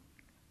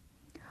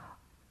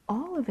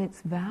 All of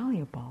it's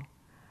valuable,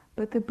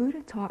 but the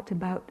Buddha talked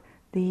about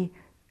the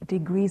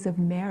degrees of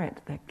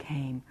merit that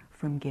came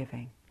from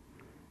giving,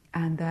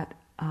 and that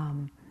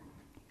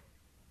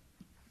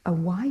a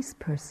wise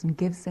person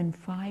gives in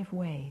 5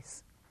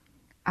 ways: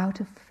 out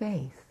of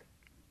faith,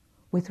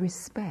 with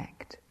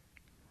respect,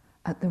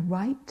 at the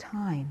right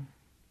time,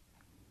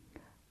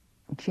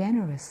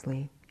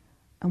 generously,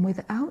 and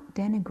without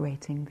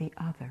denigrating the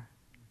other.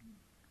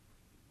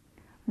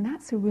 And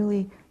that's a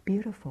really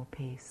beautiful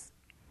piece.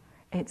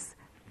 It's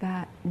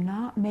that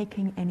not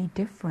making any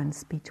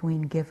difference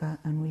between giver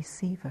and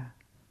receiver.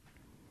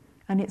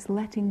 And it's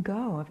letting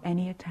go of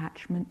any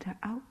attachment to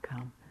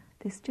outcome.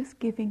 It's just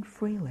giving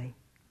freely.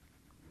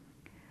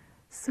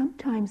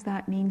 Sometimes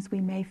that means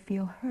we may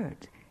feel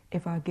hurt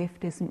if our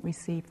gift isn't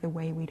received the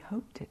way we'd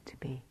hoped it to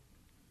be.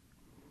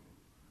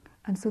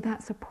 And so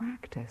that's a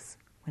practice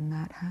when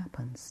that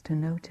happens, to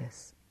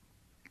notice.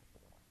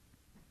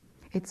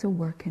 It's a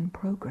work in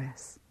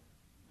progress.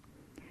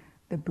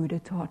 The Buddha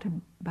taught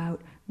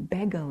about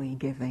beggarly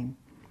giving,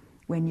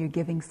 when you're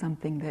giving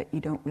something that you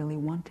don't really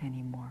want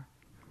anymore.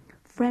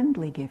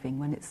 Friendly giving,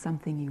 when it's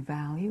something you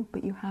value,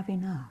 but you have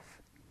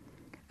enough.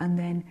 and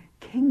then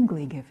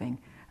kingly giving.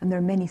 And there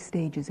are many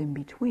stages in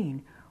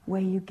between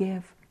where you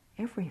give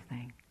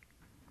everything.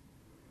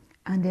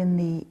 And in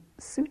the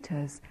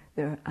suttas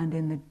and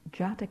in the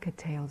Jataka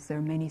tales, there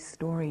are many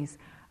stories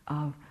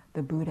of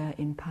the Buddha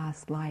in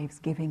past lives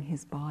giving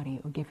his body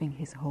or giving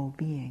his whole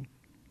being.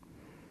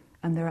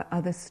 And there are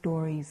other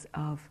stories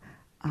of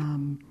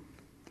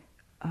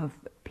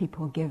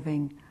people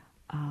giving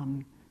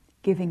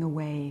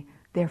away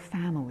their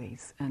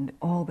families and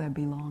all their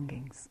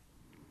belongings.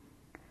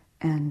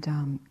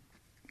 And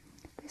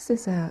this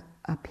is a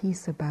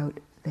piece about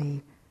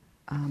the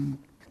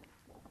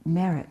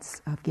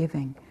merits of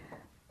giving.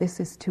 This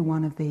is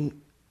to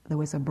there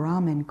was a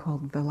Brahmin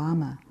called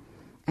Vilama,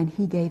 and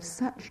he gave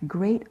such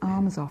great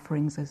alms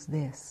offerings as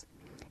this: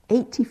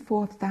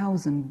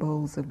 84,000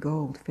 bowls of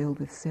gold filled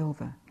with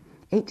silver,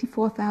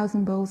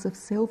 84,000 bowls of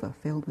silver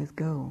filled with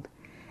gold,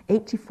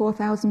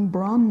 84,000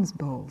 bronze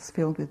bowls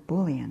filled with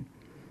bullion,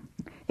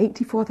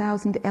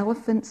 84,000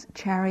 elephants,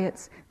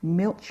 chariots,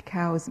 milch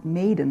cows,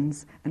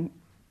 maidens,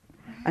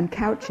 and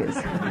couches.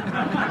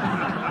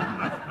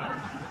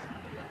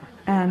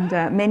 And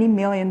many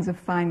millions of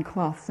fine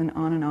cloths, and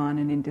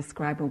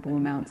indescribable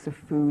amounts of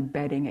food,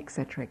 bedding,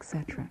 etc.,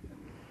 etc.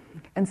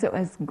 And so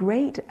as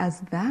great as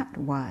that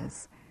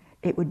was,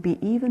 it would be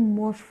even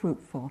more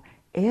fruitful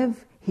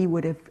if he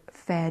would have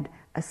fed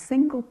a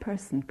single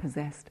person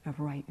possessed of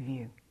right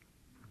view.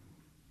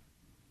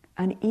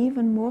 And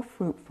even more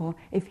fruitful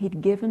if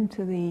he'd given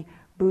to the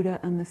Buddha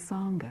and the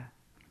Sangha.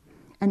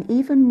 And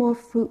even more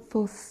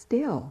fruitful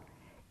still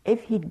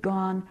if he'd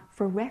gone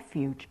for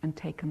refuge and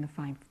taken the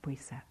 5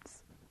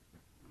 precepts.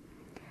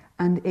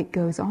 And it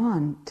goes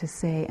on to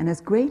say, and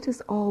as great as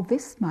all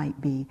this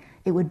might be,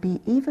 it would be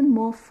even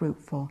more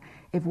fruitful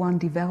if one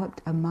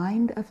developed a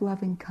mind of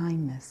loving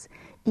kindness,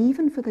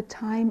 even for the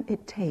time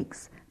it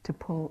takes to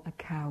pull a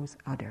cow's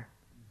udder.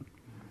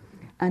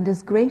 And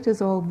as great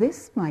as all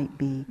this might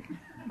be,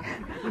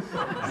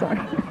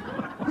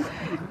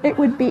 it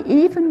would be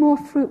even more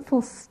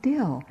fruitful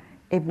still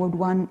if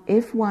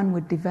one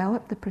would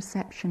develop the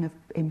perception of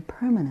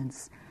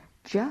impermanence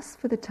just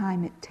for the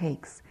time it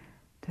takes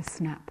to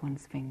snap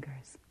one's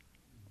fingers.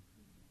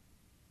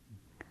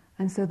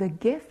 And so the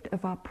gift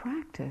of our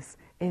practice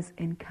is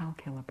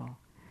incalculable.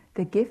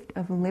 The gift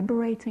of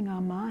liberating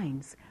our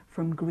minds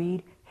from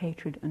greed,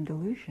 hatred, and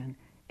delusion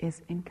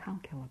is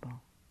incalculable.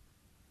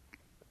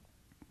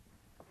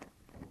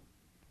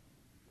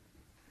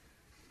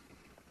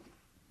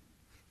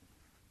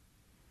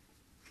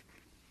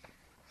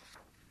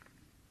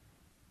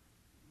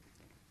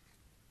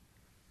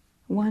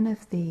 One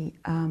of the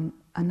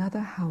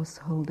another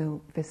householder,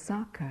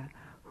 Visakha,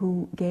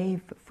 who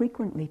gave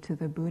frequently to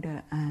the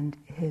Buddha and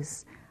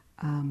his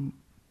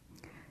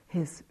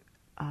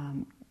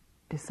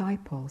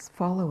disciples,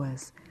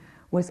 followers,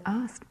 was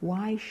asked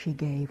why she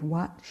gave,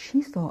 what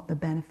she thought the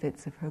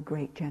benefits of her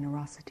great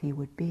generosity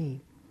would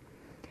be.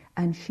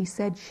 And she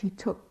said she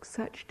took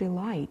such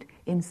delight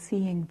in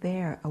seeing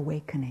their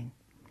awakening.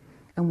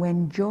 And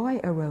when joy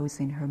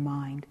arose in her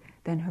mind,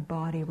 then her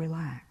body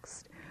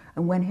relaxed.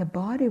 And when her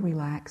body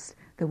relaxed,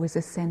 there was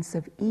a sense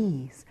of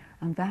ease,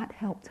 and that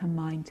helped her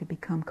mind to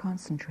become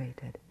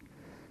concentrated.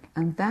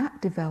 And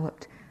that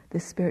developed the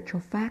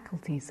spiritual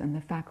faculties and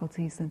the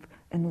faculties of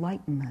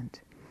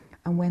enlightenment.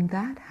 And when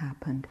that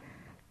happened,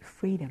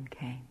 freedom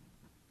came.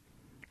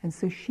 And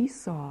so she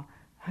saw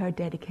her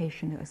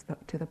dedication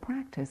to the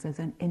practice as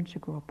an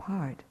integral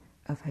part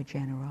of her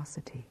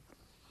generosity.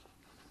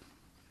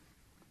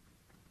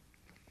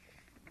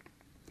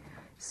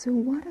 So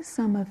what are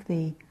some of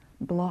the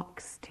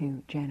blocks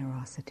to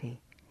generosity?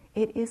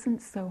 It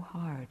isn't so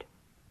hard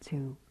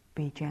to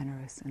be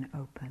generous and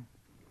open.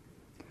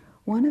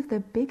 One of the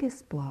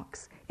biggest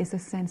blocks is a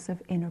sense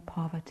of inner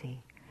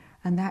poverty,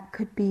 and that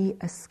could be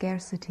a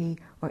scarcity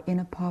or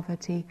inner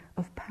poverty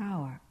of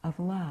power, of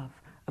love,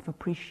 of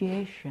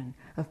appreciation,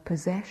 of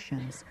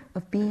possessions,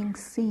 of being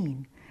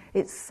seen.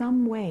 It's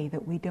some way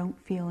that we don't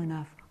feel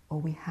enough or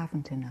we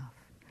haven't enough,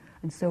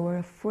 and so we're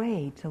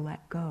afraid to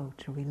let go,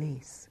 to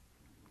release.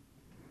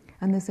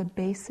 And there's a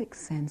basic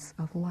sense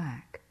of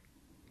lack.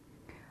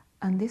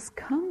 And this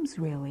comes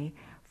really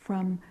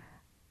from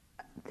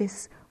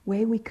this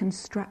way we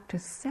construct a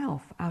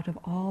self out of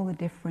all the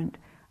different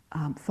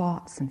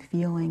thoughts and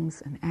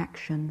feelings and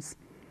actions.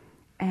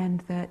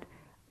 And that,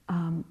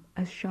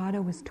 as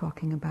Shada was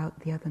talking about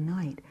the other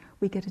night,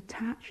 we get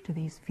attached to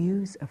these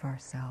views of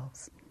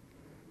ourselves.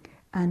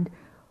 And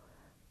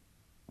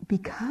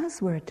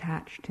because we're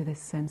attached to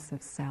this sense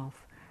of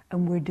self,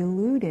 and we're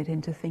deluded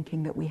into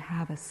thinking that we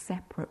have a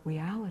separate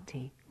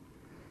reality,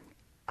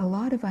 a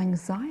lot of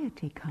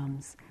anxiety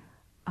comes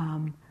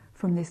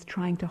from this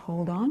trying to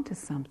hold on to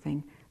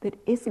something that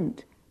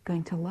isn't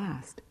going to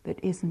last, that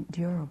isn't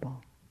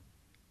durable.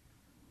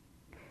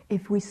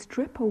 If we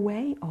strip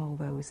away all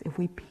those, if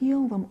we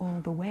peel them all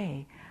the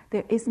way,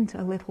 there isn't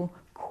a little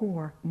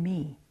core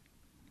me.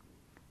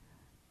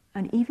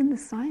 And even the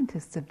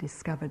scientists have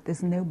discovered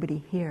there's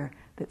nobody here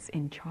that's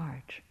in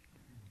charge.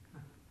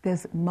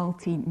 There's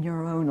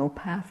multi-neuronal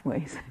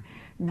pathways,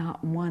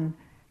 not one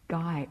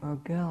guy or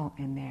girl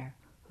in there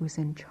who's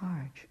in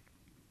charge.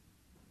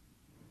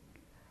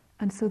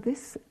 And so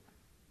this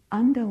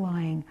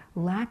underlying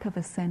lack of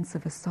a sense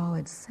of a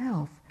solid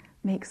self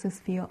makes us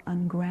feel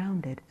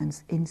ungrounded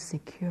and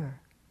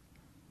insecure.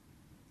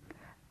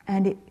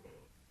 And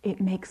it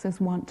makes us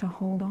want to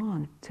hold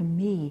on to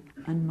me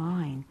and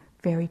mine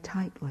very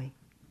tightly.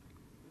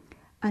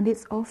 And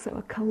it's also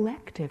a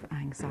collective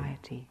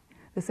anxiety.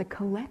 There's a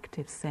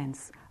collective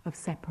sense of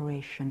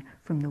separation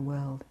from the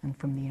world and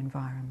from the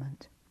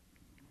environment.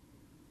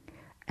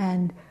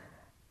 And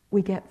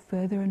we get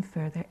further and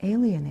further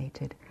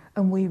alienated,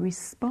 and we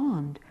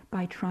respond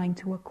by trying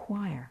to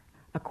acquire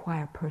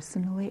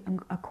personally and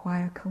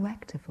acquire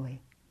collectively.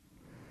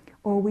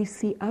 Or we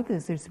see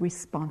others as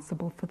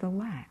responsible for the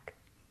lack,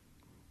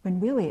 when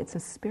really it's a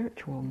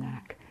spiritual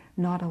lack,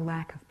 not a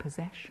lack of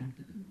possession.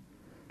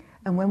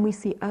 And when we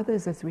see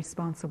others as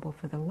responsible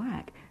for the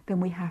lack, then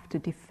we have to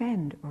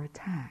defend or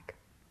attack.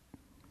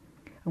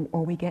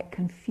 Or we get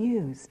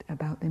confused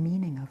about the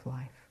meaning of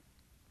life.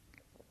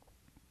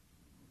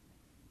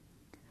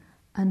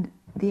 And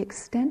the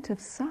extent of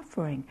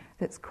suffering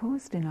that's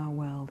caused in our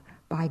world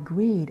by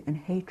greed and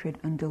hatred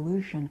and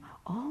delusion,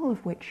 all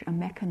of which are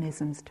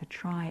mechanisms to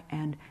try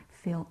and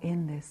fill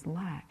in this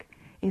lack,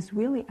 is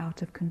really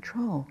out of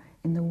control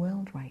in the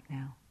world right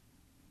now.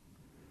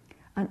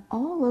 And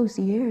all those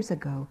years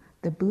ago,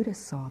 the Buddha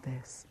saw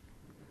this.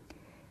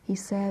 He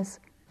says,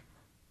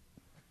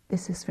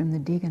 this is from the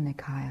Digha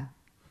Nikaya,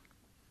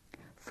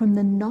 from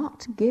the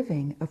not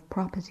giving of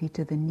property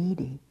to the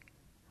needy,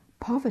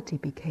 poverty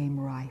became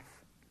rife.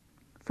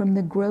 From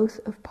the growth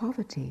of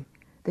poverty,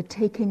 the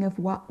taking of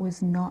what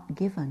was not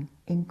given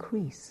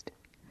increased.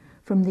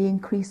 From the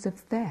increase of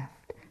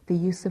theft, the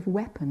use of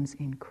weapons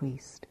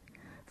increased.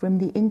 From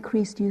the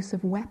increased use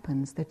of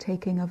weapons, the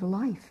taking of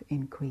life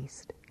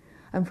increased.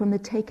 And from the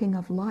taking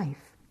of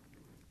life,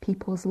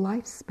 people's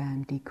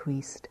lifespan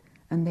decreased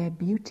and their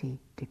beauty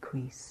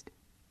decreased.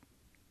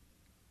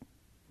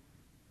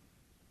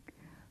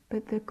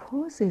 But the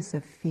causes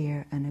of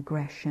fear and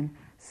aggression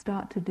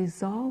start to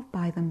dissolve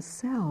by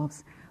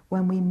themselves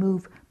when we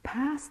move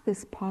past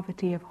this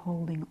poverty of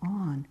holding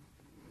on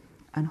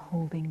and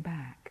holding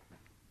back.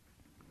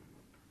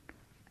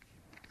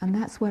 And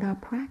that's what our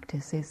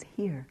practice is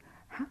here.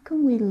 How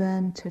can we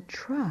learn to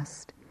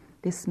trust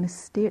this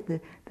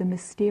the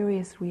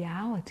mysterious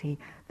reality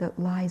that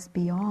lies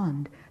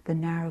beyond the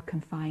narrow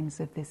confines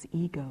of this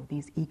ego,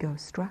 these ego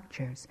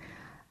structures?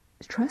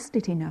 Trust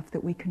it enough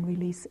that we can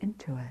release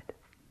into it.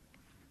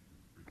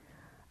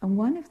 And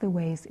one of the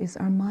ways is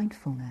our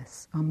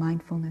mindfulness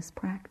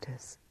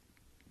practice.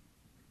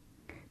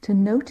 To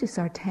notice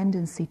our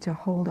tendency to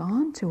hold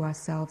on to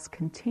ourselves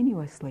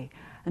continuously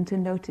and to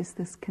notice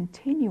this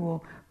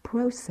continual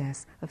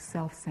process of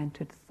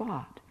self-centered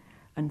thought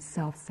and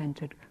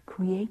self-centered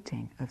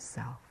creating of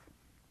self.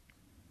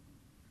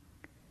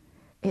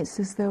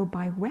 It's as though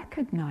by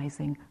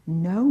recognizing,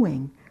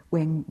 knowing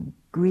when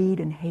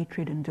greed and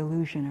hatred and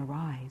delusion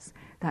arise,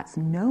 that's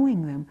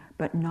knowing them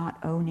but not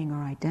owning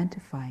or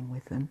identifying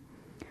with them,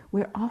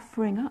 we're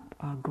offering up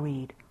our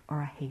greed or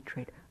our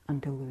hatred and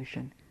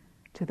delusion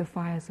to the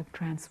fires of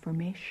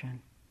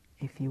transformation,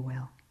 if you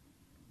will.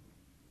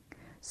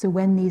 So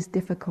when these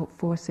difficult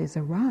forces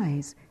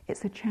arise,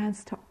 it's a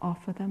chance to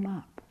offer them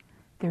up.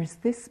 There's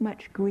this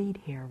much greed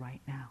here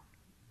right now.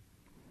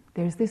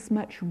 There's this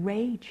much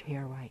rage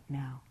here right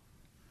now.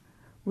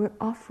 We're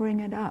offering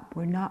it up.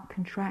 We're not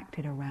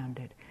contracted around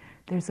it.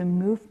 There's a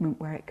movement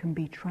where it can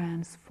be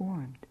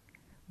transformed,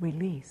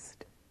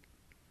 released.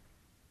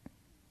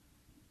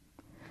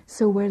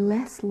 So we're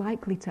less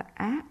likely to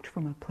act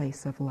from a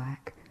place of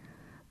lack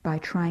by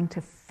trying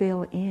to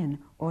fill in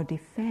or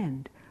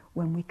defend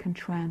when we can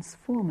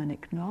transform and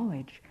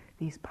acknowledge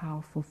these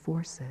powerful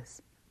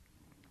forces.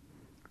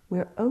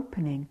 We're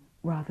opening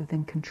rather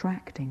than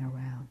contracting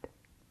around.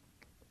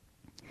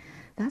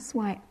 That's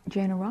why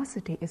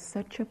generosity is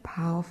such a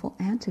powerful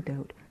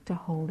antidote to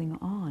holding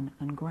on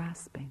and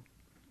grasping.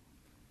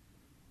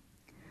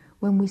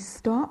 When we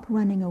stop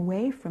running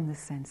away from the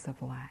sense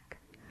of lack,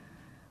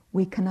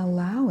 we can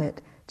allow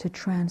it to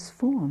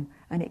transform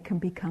and it can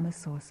become a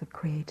source of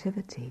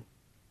creativity.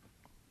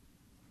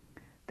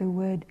 The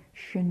word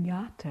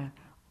shunyata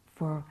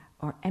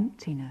or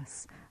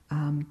emptiness,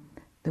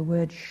 the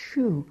word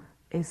shu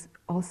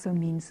also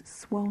means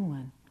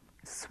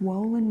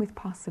swollen with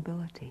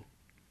possibility.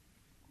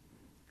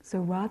 So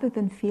rather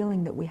than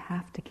feeling that we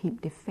have to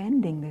keep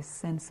defending this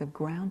sense of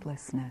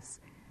groundlessness,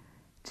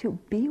 to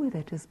be with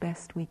it as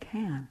best we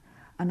can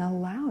and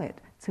allow it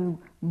to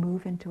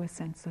move into a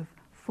sense of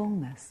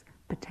fullness,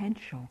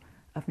 potential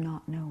of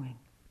not knowing.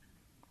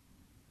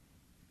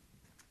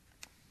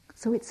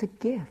 So it's a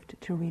gift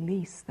to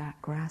release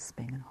that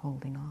grasping and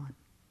holding on.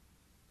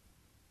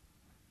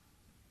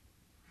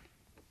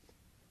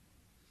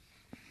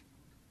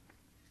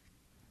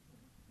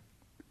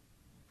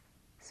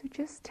 So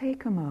just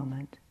take a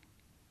moment.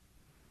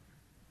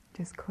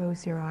 Just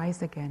close your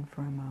eyes again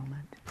for a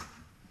moment.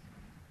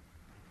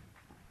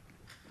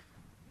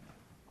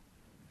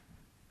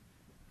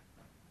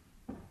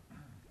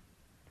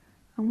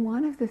 And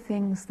one of the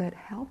things that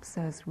helps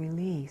us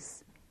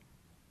release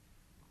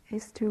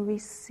is to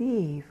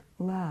receive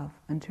love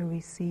and to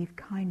receive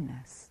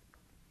kindness.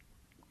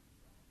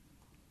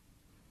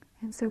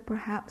 And so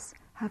perhaps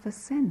have a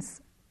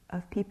sense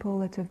of people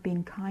that have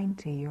been kind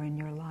to you in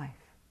your life,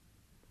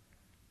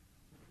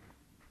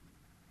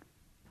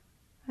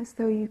 as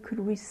though you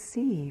could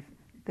receive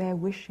their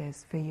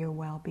wishes for your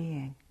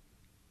well-being.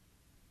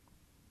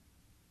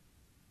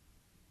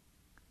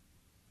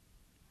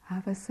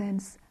 Have a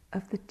sense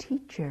of the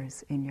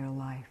teachers in your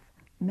life,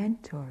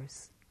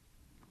 mentors,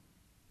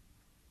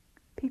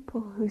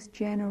 people whose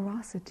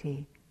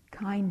generosity,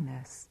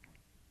 kindness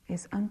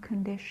is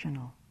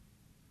unconditional.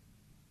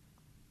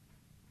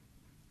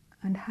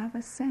 And have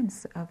a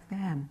sense of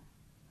them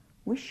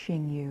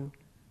wishing you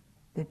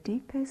the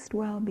deepest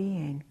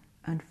well-being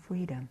and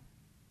freedom.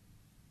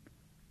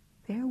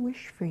 Their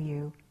wish for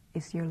you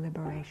is your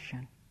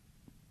liberation.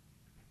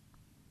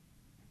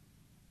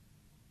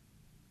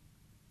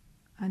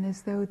 And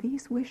as though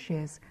these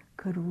wishes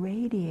could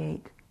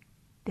radiate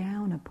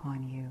down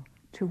upon you,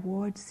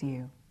 towards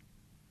you,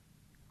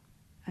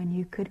 and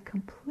you could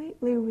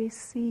completely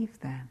receive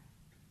them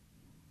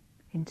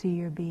into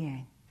your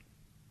being.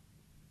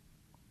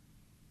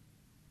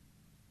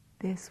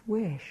 This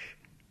wish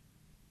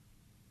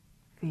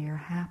for your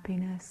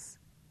happiness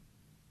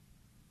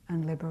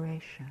and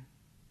liberation.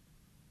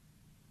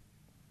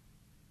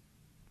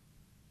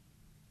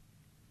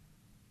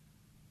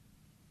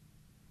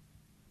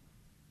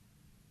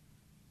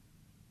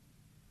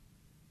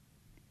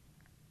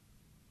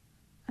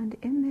 And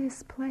in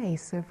this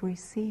place of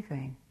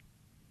receiving,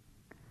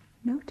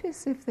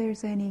 notice if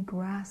there's any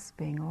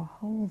grasping or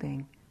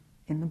holding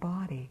in the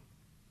body.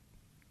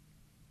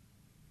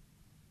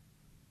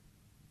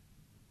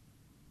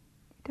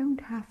 You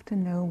don't have to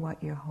know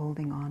what you're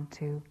holding on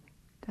to.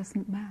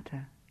 Doesn't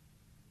matter.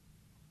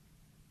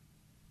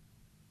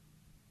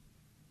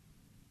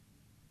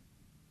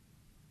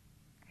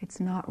 It's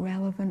not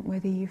relevant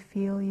whether you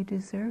feel you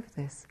deserve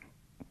this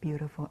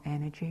beautiful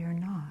energy or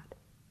not.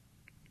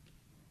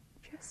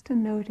 Just to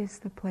notice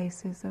the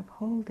places of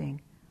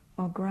holding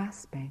or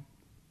grasping.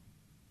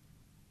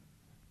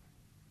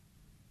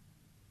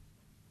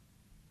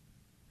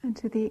 And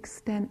to the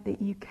extent that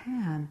you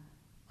can,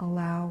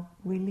 allow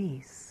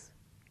release.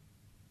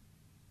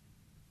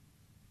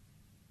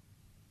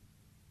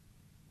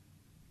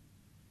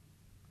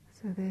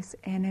 So this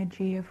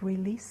energy of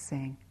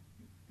releasing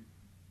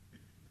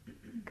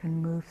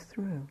can move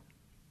through.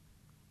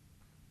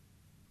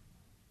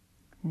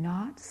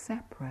 Not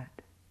separate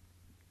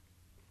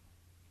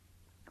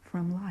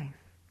from life.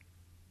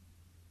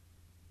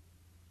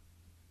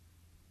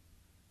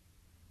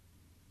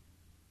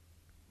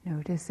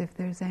 Notice if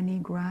there's any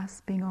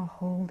grasping or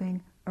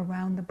holding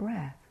around the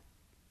breath.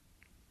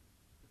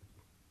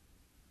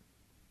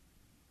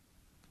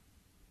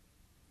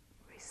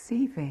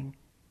 Receiving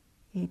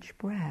each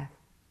breath,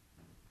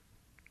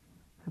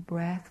 the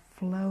breath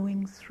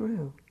flowing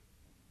through.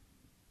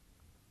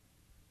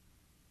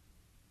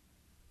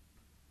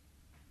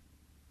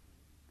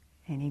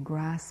 Any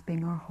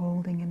grasping or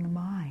holding in the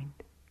mind,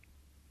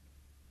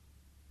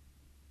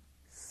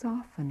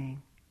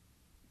 softening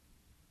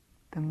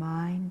the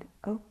mind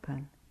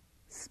open,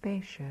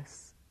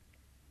 spacious,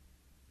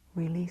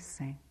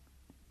 releasing,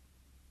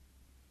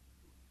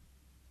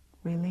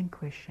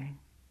 relinquishing.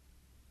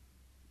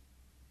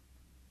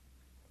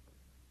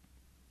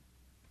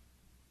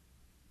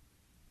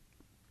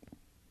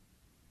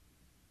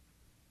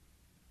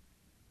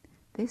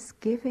 This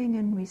giving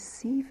and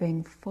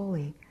receiving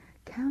fully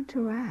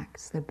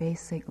counteracts the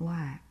basic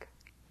lack.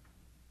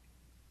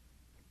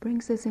 It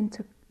brings us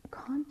into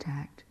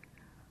contact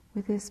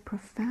with this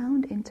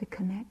profound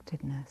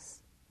interconnectedness.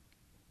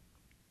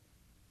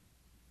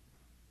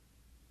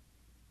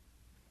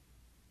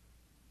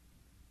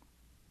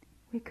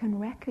 We can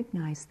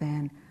recognize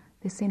then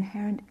this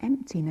inherent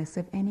emptiness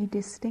of any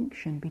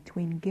distinction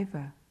between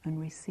giver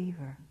and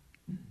receiver.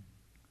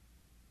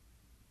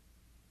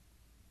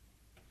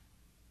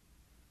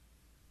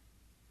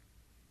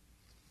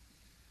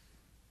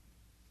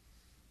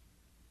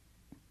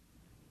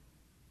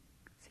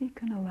 So you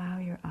can allow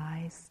your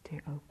eyes to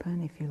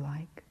open if you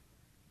like.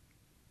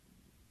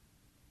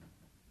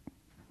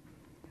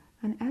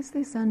 And as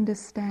this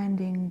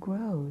understanding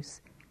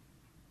grows,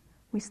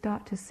 we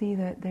start to see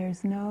that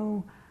there's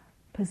no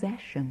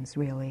possessions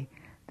really.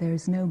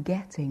 There's no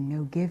getting,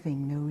 no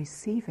giving, no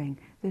receiving.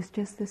 There's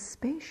just the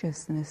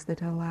spaciousness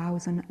that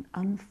allows an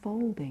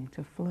unfolding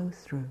to flow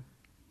through.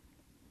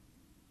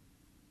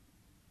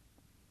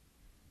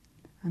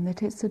 And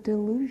that it's a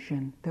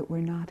delusion that we're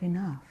not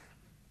enough.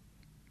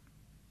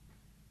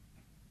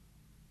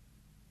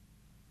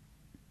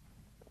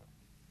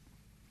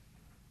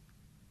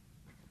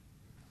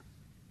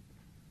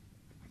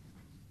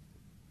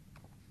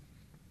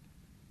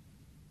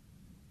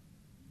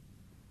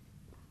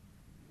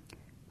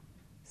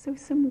 So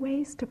some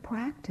ways to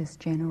practice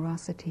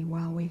generosity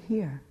while we're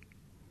here.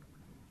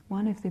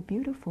 One of the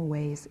beautiful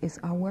ways is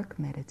our work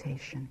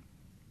meditation.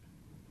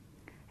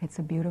 It's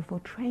a beautiful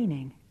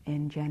training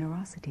in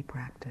generosity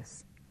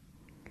practice.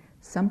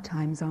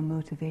 Sometimes our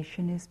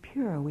motivation is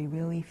pure. We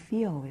really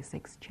feel this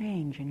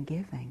exchange and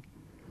giving.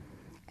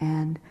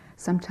 And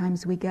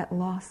sometimes we get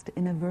lost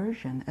in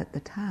aversion at the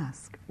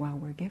task while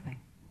we're giving.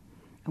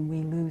 And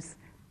we lose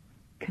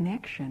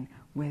connection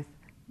with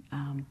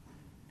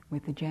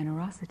the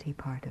generosity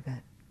part of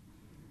it.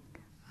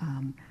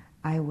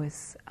 I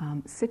was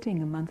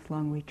sitting a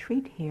month-long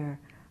retreat here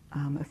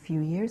a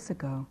few years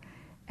ago,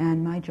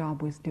 and my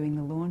job was doing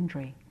the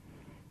laundry.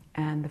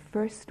 And the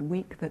first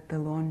week that the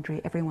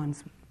laundry,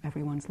 everyone's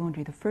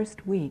laundry, the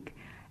first week,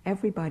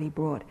 everybody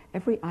brought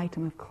every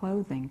item of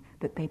clothing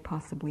that they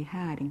possibly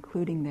had,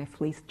 including their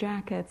fleece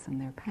jackets and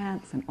their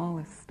pants and all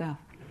this stuff.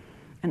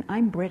 And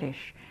I'm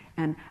British,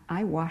 and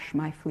I wash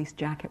my fleece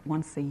jacket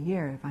once a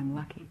year if I'm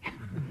lucky.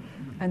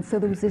 And so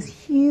there was this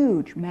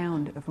huge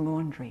mound of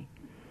laundry.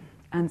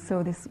 And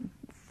so this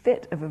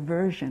fit of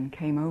aversion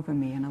came over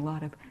me, and a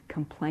lot of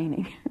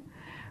complaining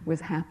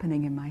was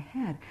happening in my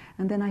head.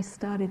 And then I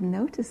started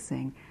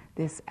noticing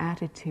this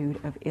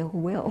attitude of ill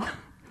will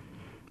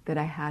that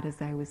I had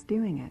as I was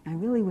doing it. I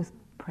really was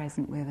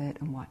present with it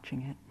and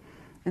watching it.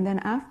 And then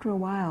after a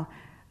while,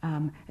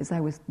 as I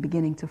was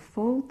beginning to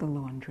fold the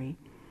laundry,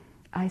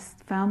 I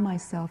found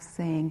myself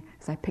saying,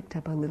 as I picked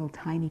up a little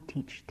tiny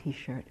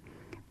t-shirt,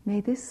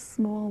 "May this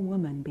small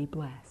woman be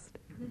blessed."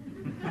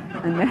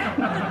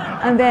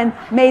 And then,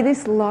 "May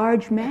this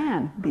large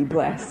man be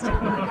blessed."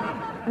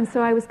 And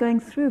so I was going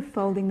through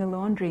folding the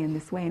laundry in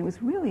this way, and it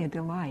was really a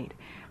delight.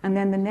 And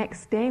then the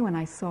next day when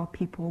I saw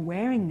people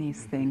wearing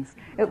these things,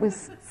 it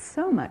was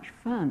so much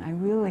fun. I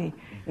really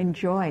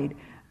enjoyed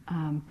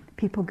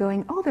people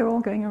going, "Oh, they're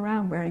all going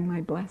around wearing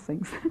my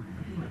blessings."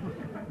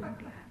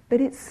 But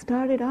it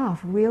started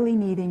off really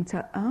needing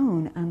to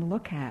own and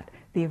look at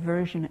the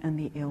aversion and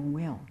the ill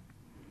will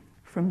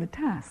from the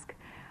task,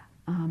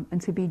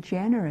 and to be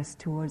generous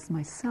towards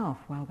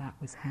myself while that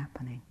was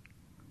happening.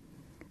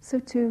 So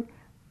to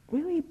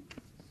really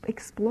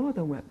explore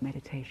the work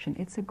meditation,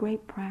 it's a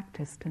great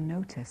practice to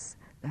notice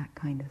that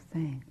kind of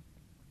thing.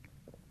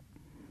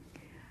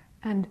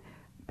 And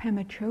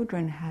Pema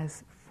Chodron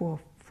has four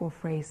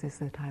phrases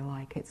that I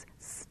like. It's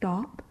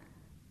stop,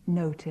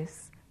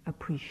 notice,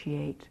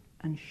 appreciate,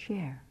 and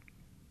share.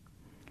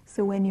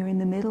 So when you're in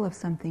the middle of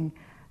something,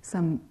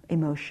 some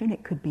emotion,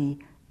 it could be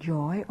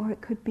joy or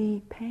it could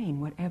be pain,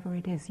 whatever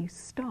it is, you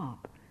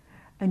stop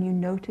and you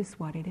notice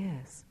what it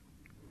is.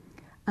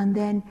 And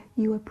then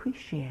you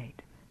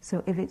appreciate.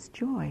 So if it's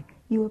joy,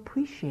 you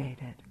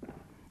appreciate it.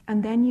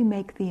 And then you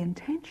make the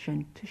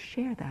intention to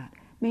share that.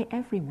 May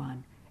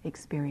everyone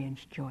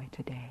experience joy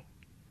today.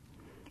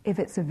 If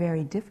it's a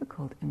very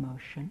difficult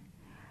emotion,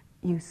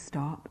 you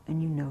stop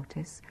and you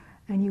notice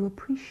and you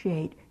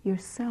appreciate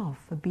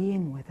yourself for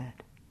being with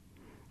it.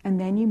 And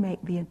then you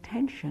make the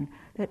intention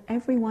that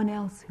everyone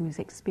else who's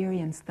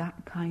experienced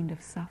that kind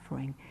of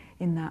suffering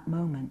in that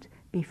moment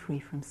be free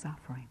from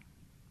suffering.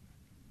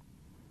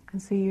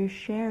 And so you're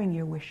sharing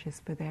your wishes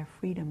for their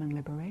freedom and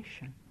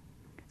liberation.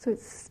 So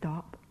it's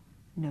stop,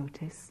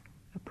 notice,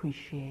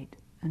 appreciate,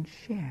 and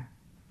share.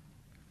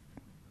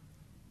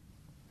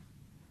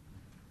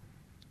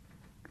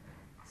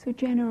 So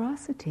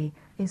generosity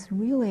is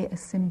really a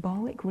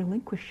symbolic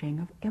relinquishing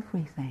of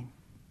everything.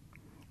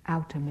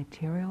 Outer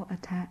material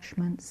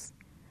attachments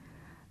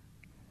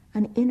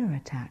and inner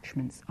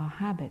attachments, our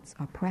habits,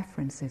 our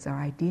preferences, our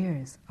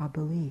ideas, our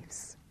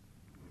beliefs.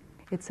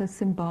 It's a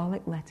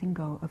symbolic letting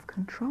go of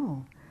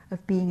control,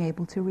 of being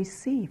able to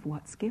receive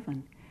what's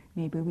given.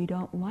 Maybe we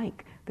don't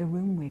like the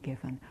room we're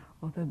given,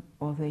 or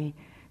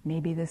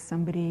maybe there's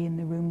somebody in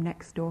the room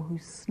next door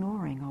who's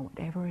snoring, or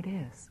whatever it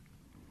is.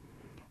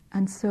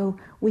 And so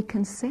we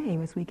can say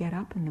as we get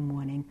up in the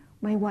morning,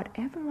 may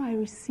whatever I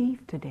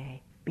receive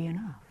today be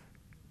enough.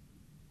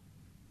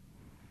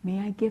 May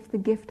I give the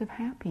gift of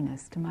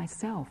happiness to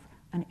myself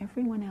and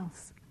everyone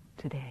else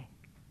today.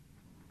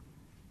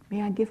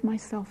 May I give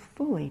myself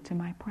fully to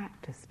my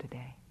practice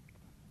today.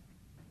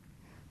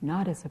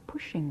 Not as a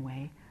pushing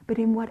way, but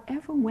in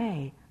whatever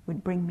way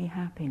would bring me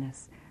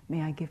happiness,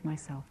 may I give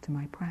myself to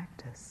my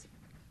practice.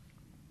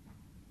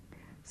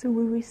 So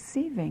we're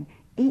receiving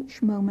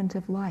each moment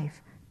of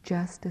life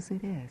just as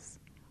it is.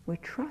 We're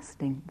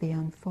trusting the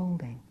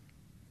unfolding.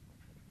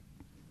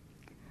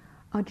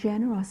 Our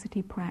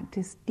generosity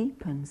practice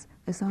deepens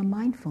as our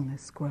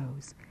mindfulness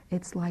grows.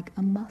 It's like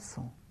a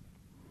muscle.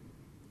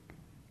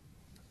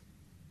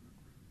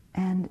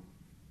 And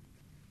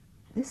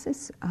this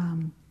is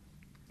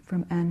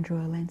from Andrew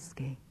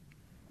Olensky.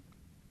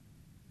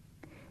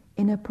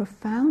 In a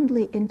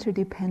profoundly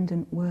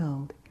interdependent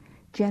world,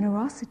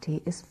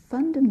 generosity is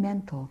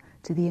fundamental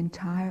to the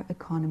entire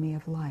economy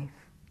of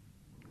life.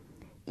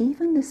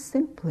 Even the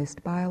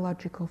simplest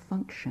biological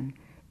function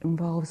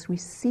involves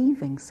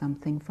receiving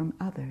something from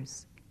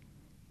others,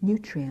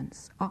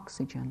 nutrients,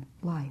 oxygen,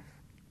 life,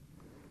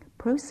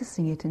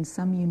 processing it in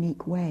some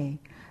unique way,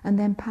 and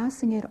then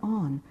passing it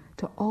on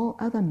to all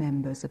other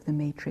members of the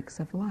matrix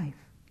of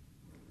life.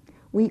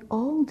 We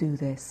all do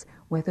this,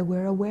 whether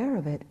we're aware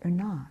of it or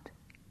not.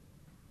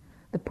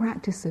 The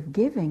practice of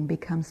giving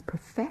becomes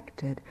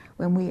perfected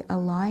when we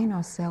align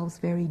ourselves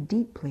very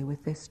deeply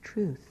with this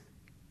truth.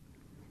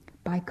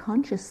 By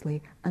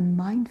consciously and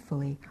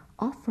mindfully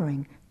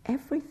offering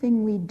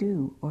everything we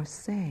do or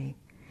say,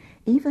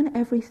 even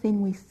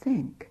everything we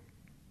think,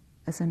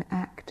 as an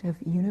act of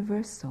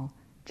universal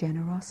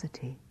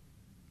generosity.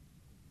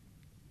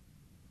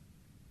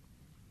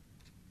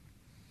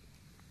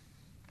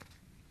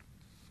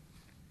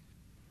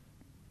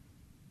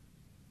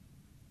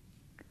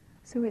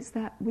 So it's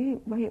that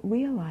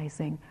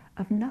realizing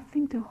of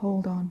nothing to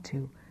hold on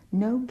to,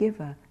 no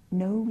giver,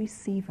 no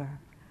receiver,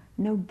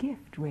 no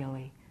gift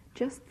really,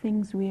 just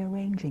things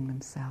rearranging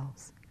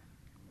themselves.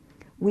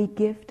 We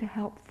give to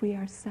help free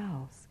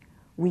ourselves.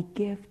 We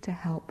give to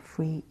help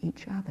free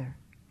each other.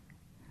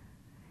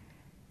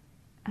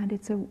 And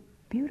it's a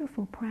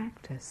beautiful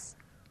practice.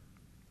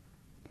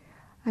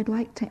 I'd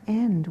like to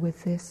end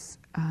with this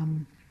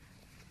from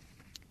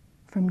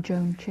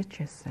Joan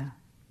Chichester.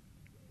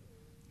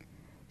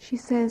 She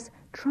says,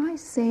 try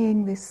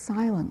saying this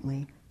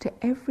silently to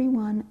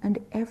everyone and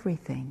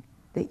everything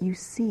that you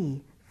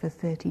see for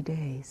 30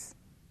 days.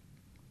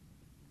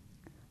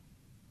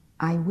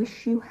 I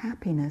wish you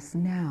happiness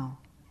now,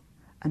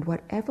 and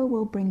whatever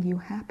will bring you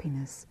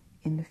happiness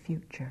in the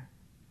future.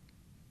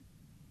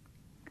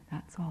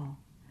 That's all.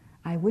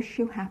 I wish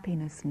you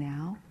happiness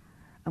now,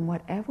 and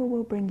whatever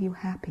will bring you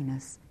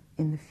happiness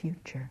in the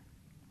future.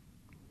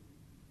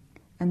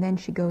 And then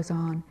she goes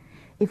on,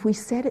 if we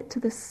said it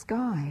to the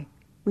sky,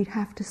 we'd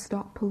have to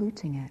stop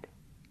polluting it.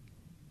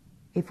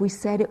 If we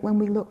said it when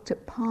we looked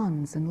at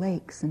ponds and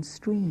lakes and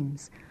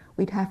streams,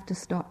 we'd have to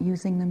stop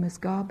using them as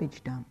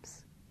garbage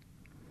dumps.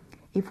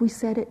 If we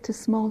said it to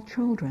small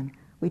children,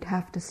 we'd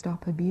have to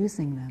stop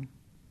abusing them,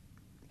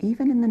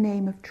 even in the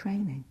name of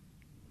training.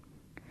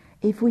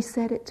 If we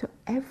said it to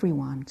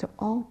everyone, to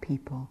all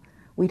people,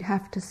 we'd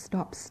have to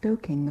stop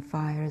stoking the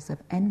fires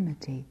of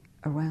enmity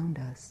around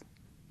us.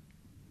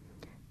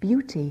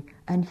 Beauty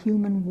and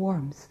human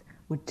warmth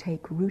would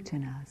take root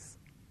in us.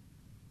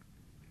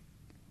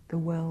 The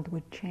world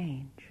would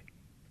change.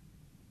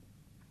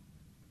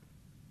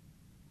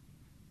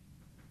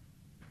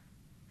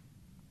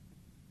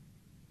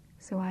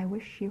 So I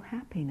wish you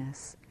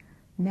happiness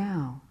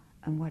now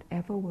and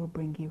whatever will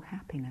bring you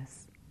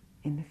happiness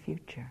in the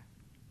future.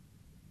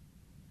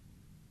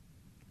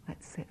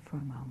 Let's sit for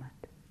a moment.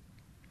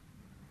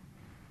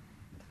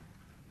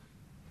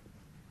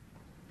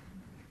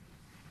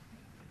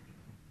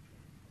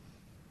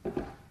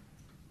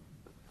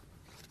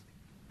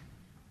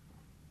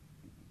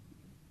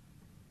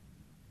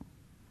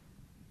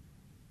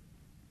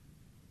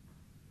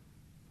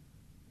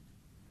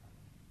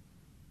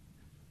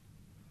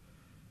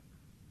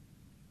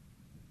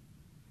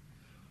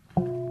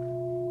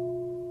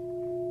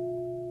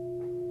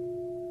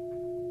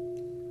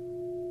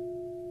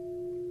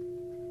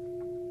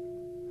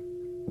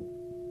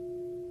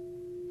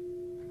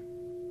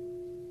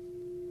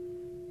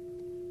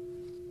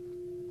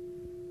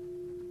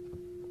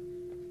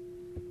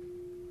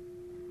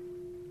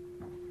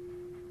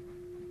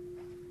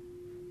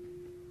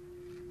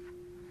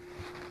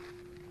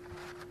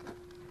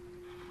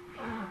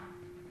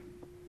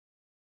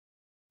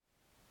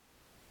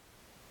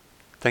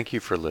 Thank you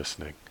for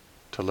listening.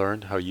 To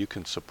learn how you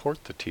can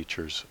support the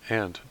teachers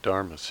and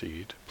Dharma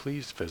Seed,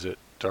 please visit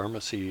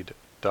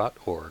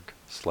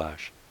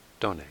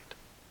dharmaseed.org/donate.